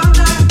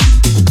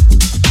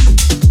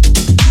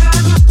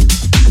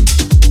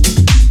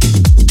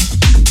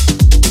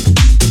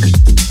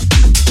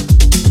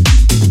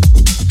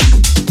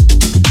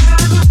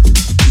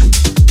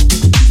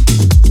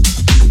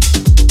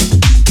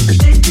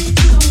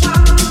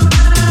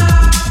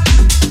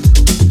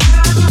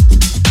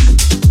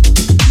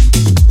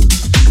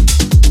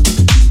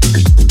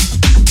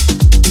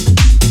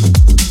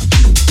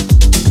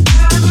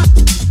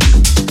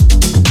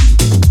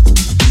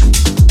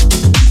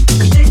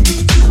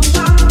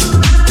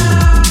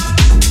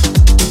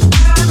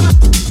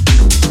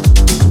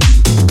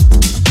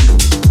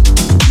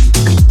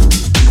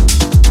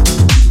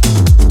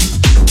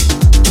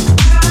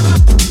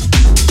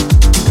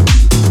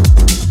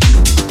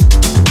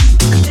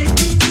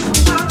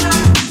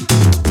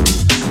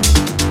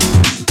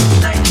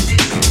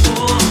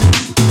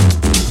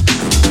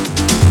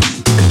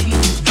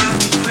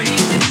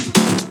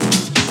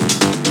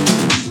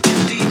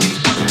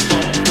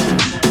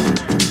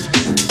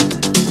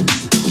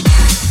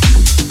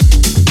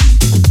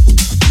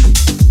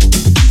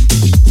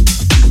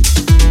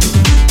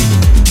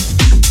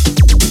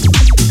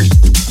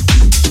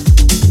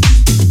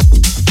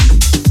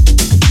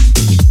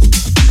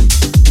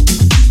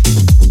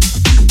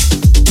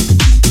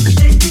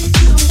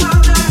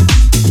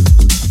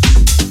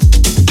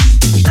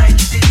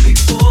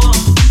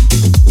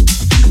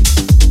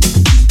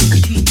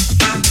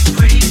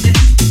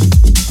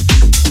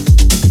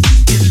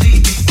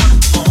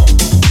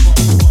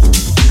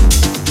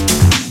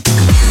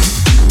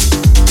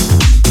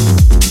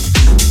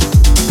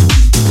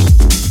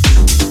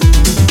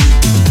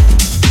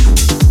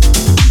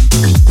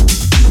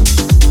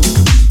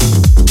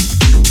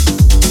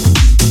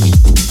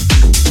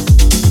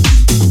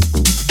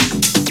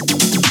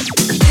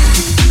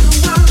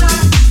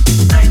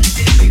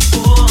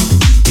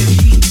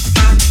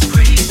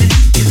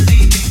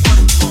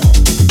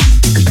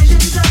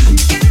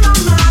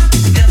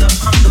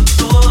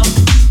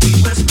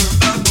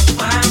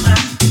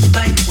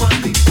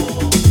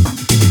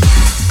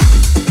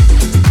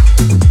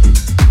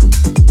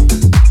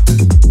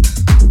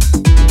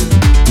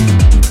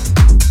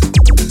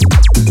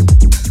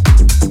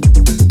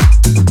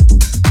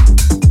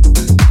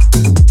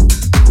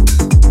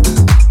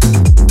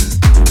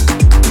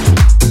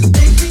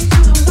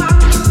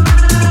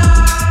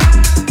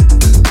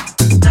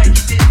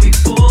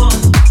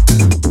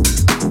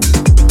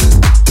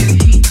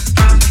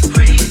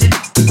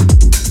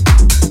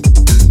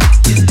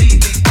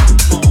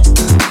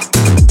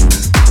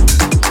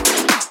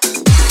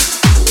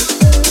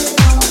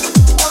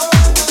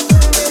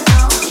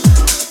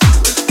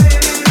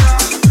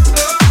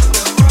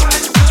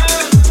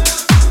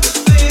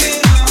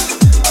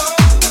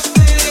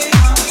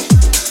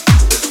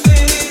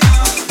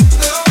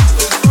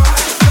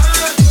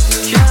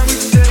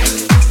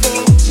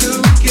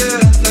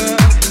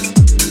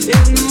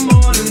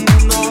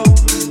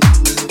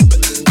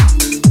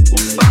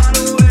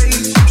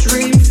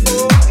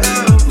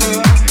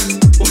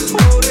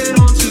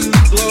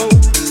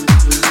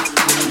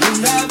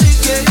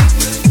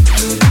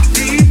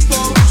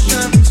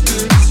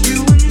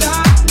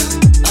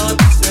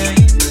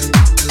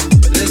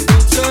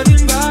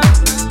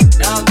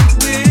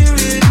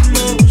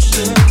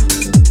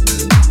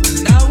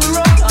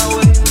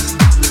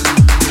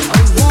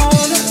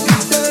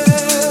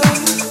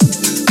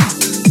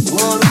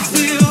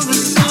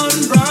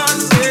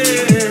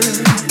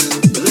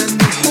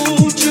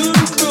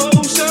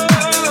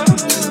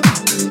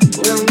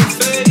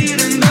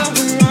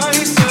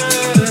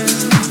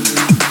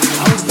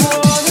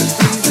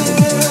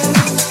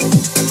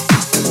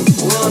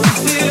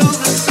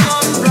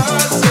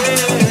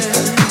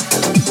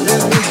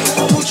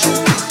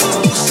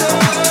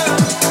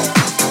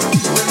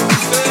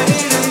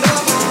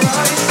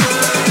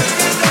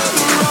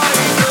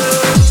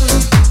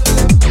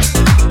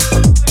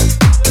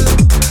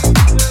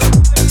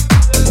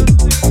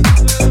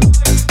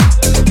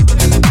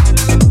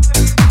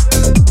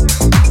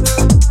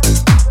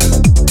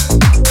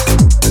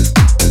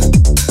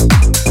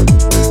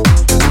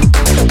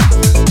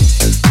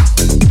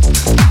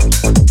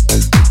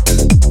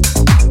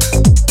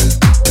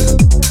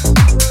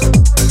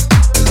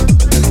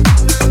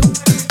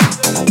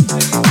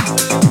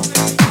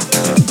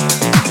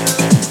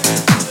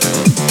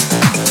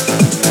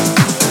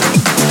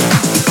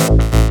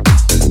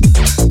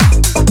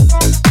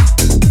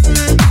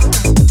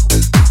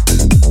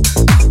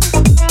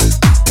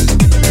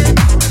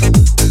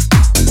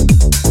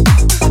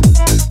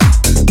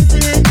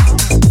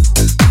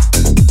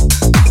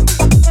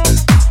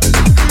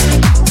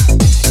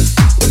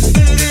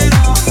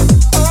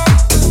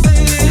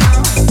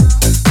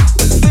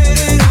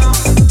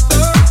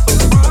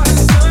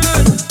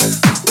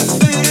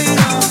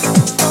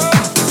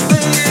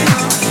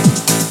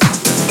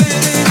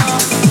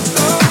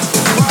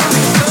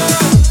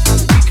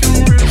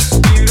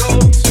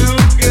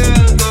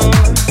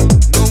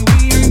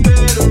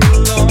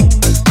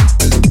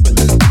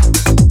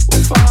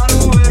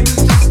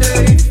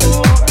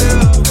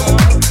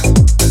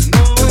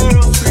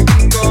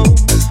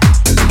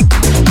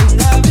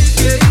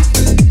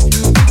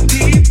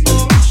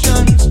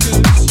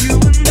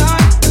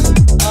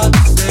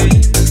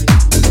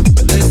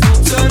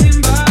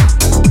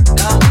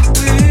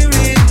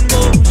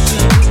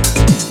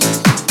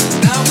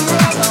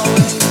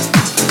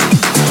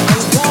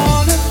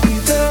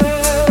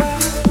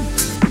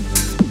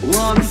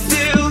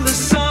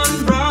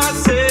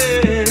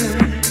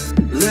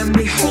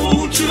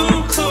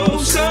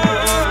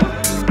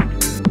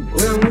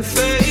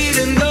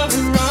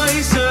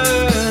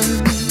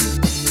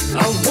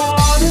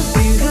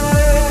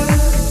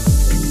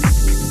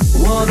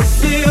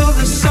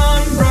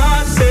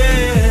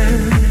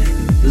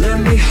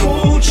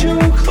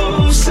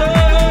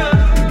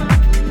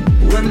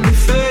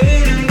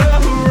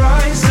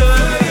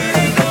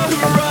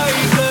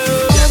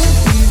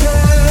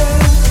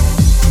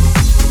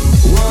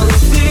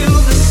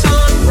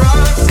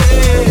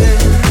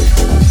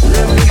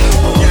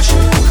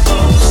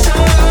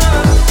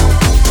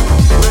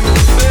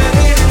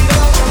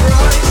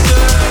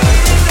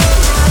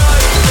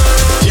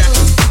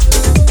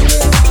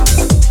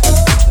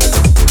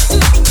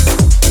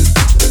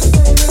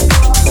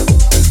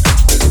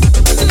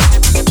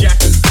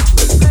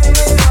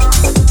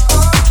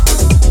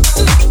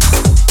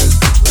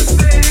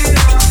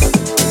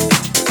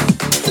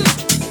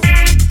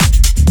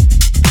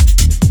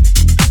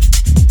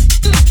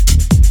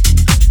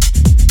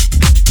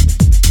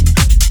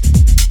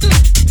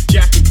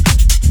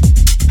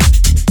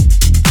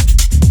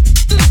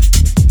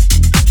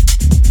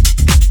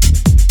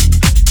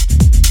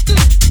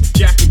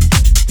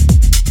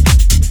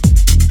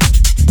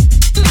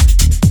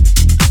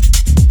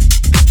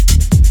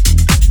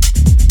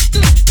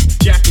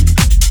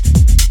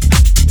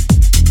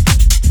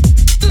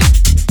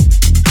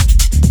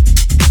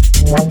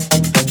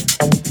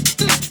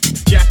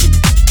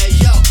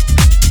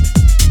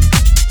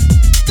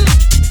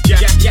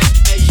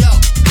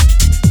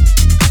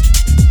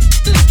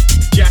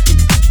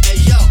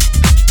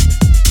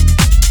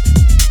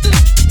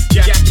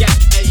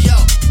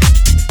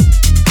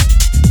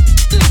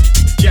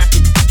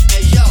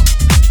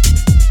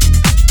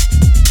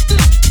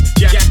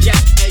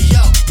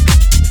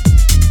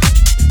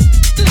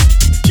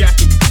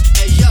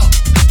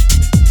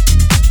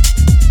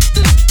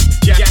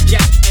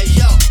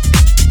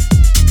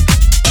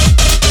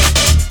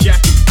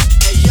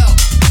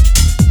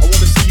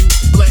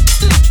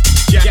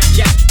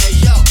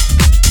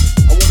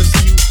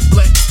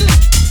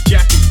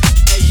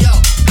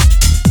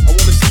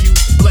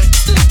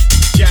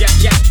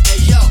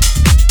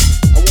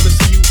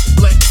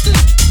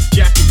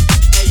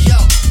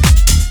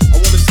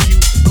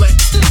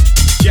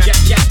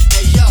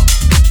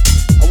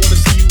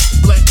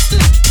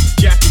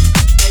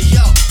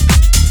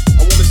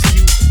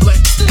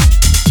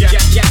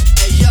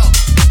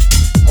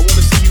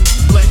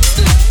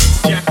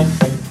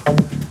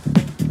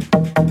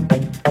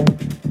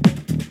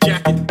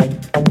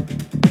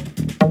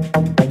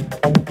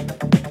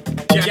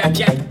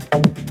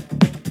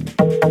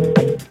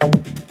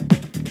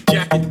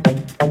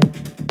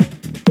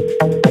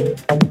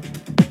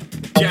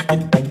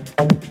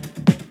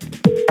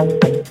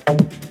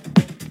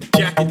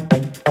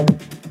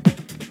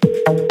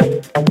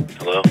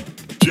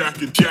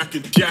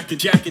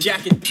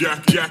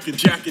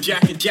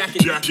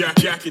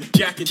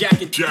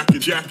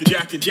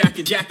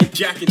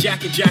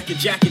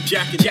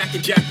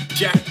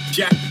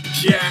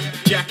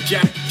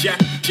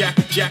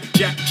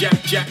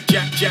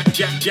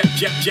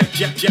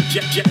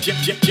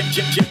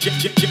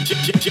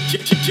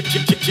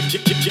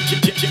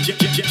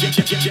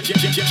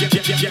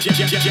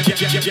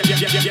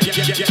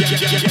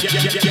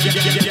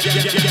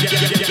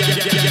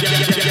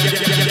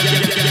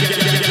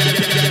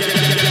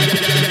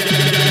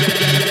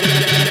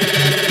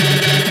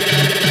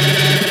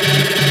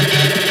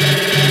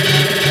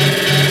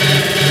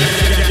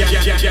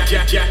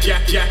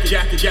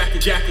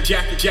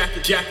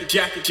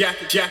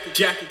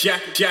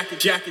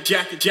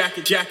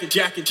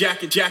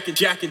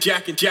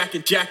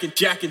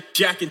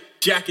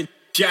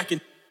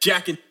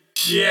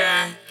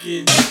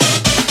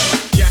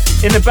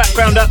In the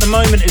background at the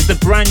moment is the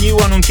brand new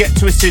one on Get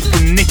Twisted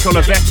from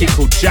Nicola Betti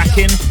called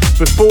Jackin.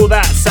 Before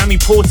that, Sammy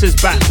Porter's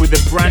back with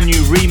a brand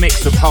new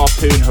remix of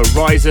Harpoon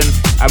Horizon,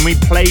 and we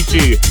played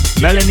you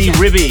Melanie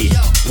Ribby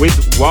with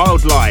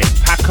Wildlife,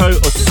 Paco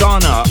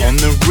Osana on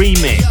the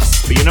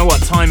remix. But you know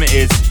what time it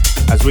is?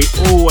 As we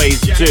always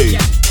do,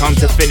 time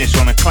to finish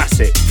on a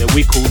classic that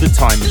we call the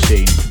Time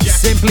Machine.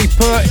 Simply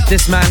put,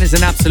 this man is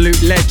an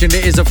absolute legend.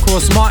 It is, of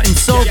course, Martin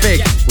Solveig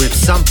with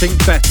Something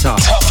Better.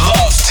 Top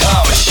Love's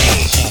Time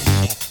Machine.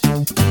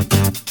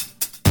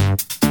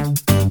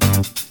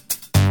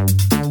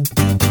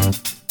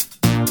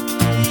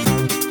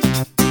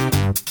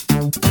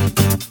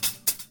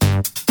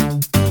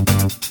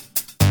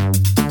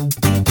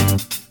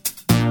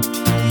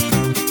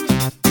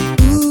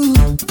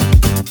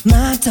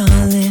 My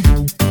darling,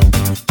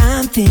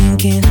 I'm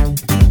thinking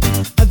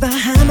about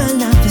how my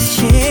life has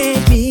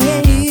changed. Me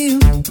and you,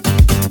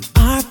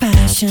 our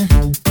passion,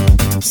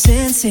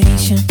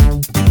 sensation.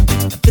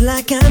 I feel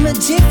like I'm a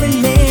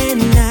different man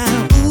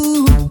now.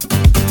 Ooh,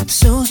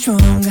 so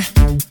strong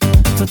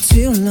for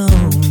too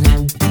long.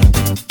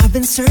 I've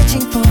been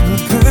searching for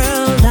a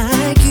girl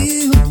like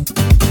you.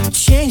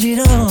 Change it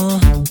all,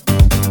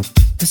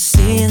 but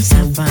since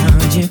I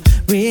found you,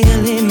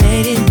 really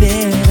made it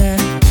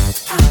better.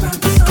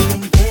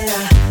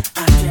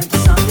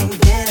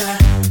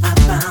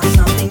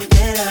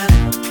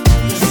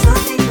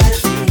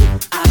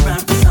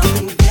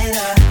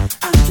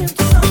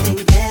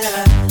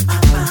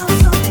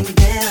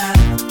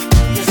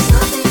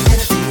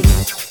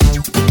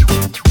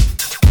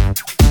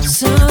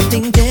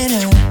 something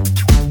better.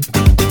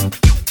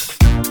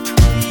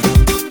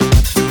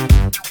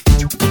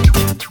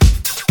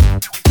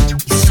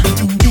 You're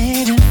something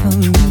better for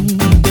me.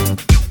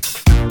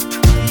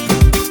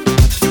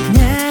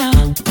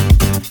 Now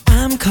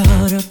I'm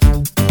caught up,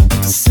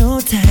 so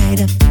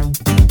tied up.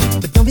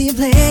 But don't be a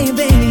player,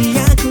 baby.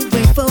 I could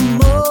wait for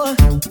more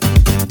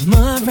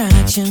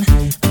action.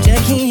 I'm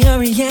checking your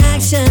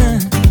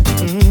reaction.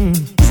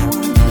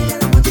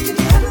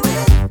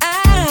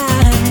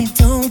 I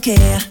don't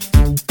care.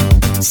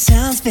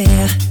 Sounds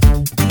fair.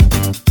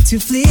 To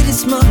flee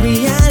this small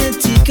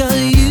reality,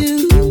 'cause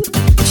you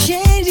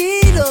changed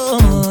it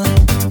all.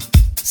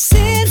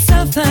 Since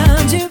I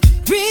found you,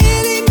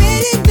 really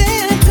made it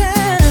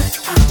better.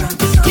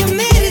 You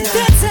made it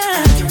better.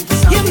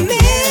 You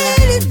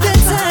made it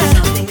better.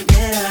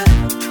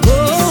 Oh,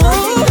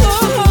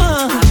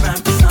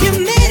 you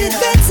made it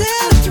better.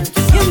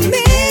 You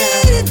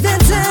made it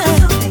better.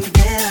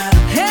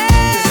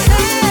 Hey,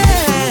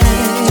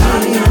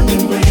 darling, I've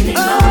been waiting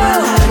all my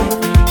life,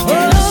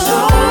 and I'm so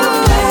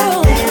glad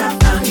that I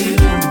found you.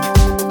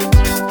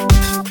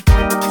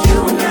 You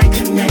and I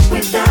connect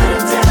without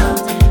a doubt.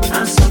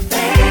 I'm so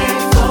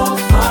thankful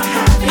for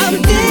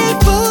having you.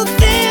 I'm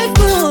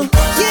thankful,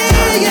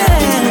 yeah, yeah.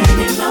 I've been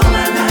waiting all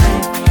my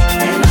life,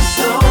 and I'm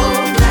so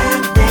glad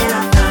that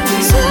I found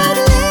you. So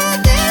glad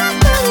that I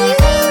found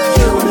you.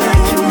 You and I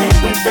connect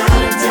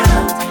without a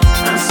doubt.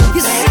 I'm so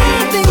thankful for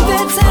having you.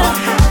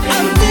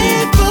 I'm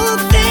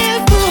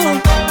thankful.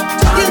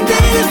 You're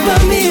better for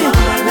me.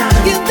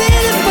 You're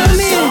better for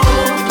me.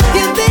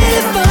 You're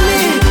better for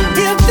me.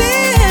 You're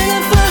better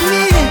for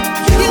me.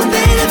 You're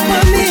better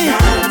for me.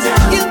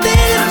 You're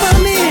better for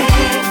me.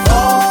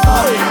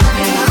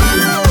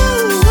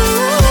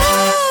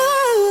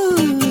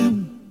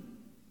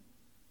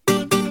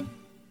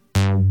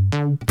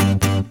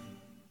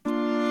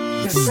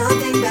 There's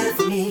something better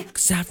for me.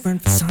 'Cause I've run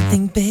for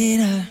something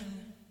better.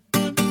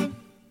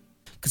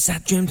 'Cause I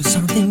dreamed of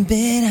something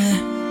better.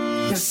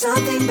 There's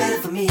something better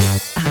for me.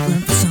 I've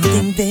run for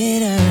something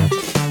better.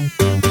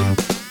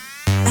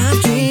 I've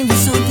dreamed of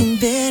something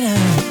better.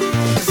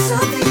 There's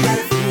something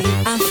better for me.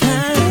 I've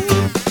found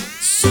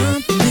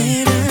something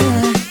better.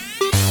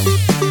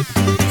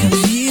 'Cause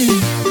you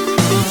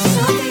are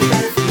something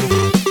better for me.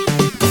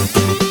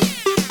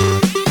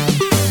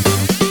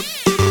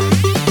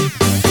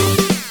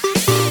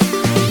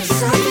 There's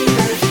something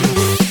better for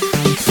me.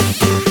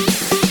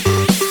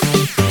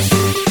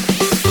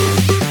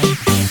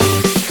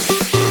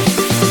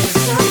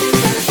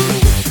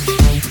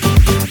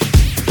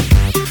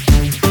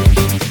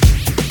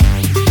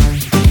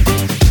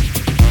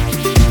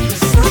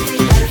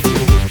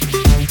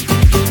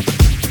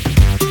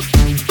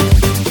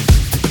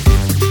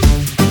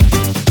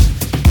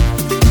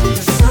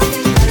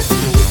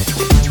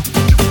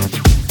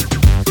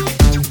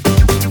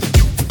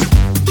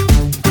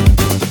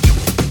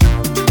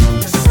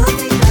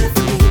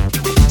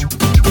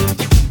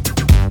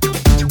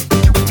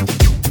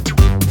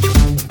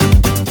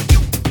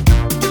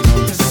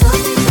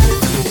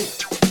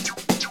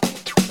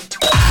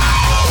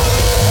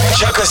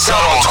 Check us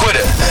out on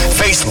Twitter,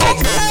 Facebook,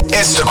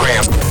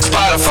 Instagram,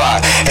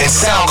 Spotify, and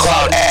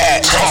SoundCloud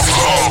at Tough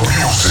Love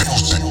Music.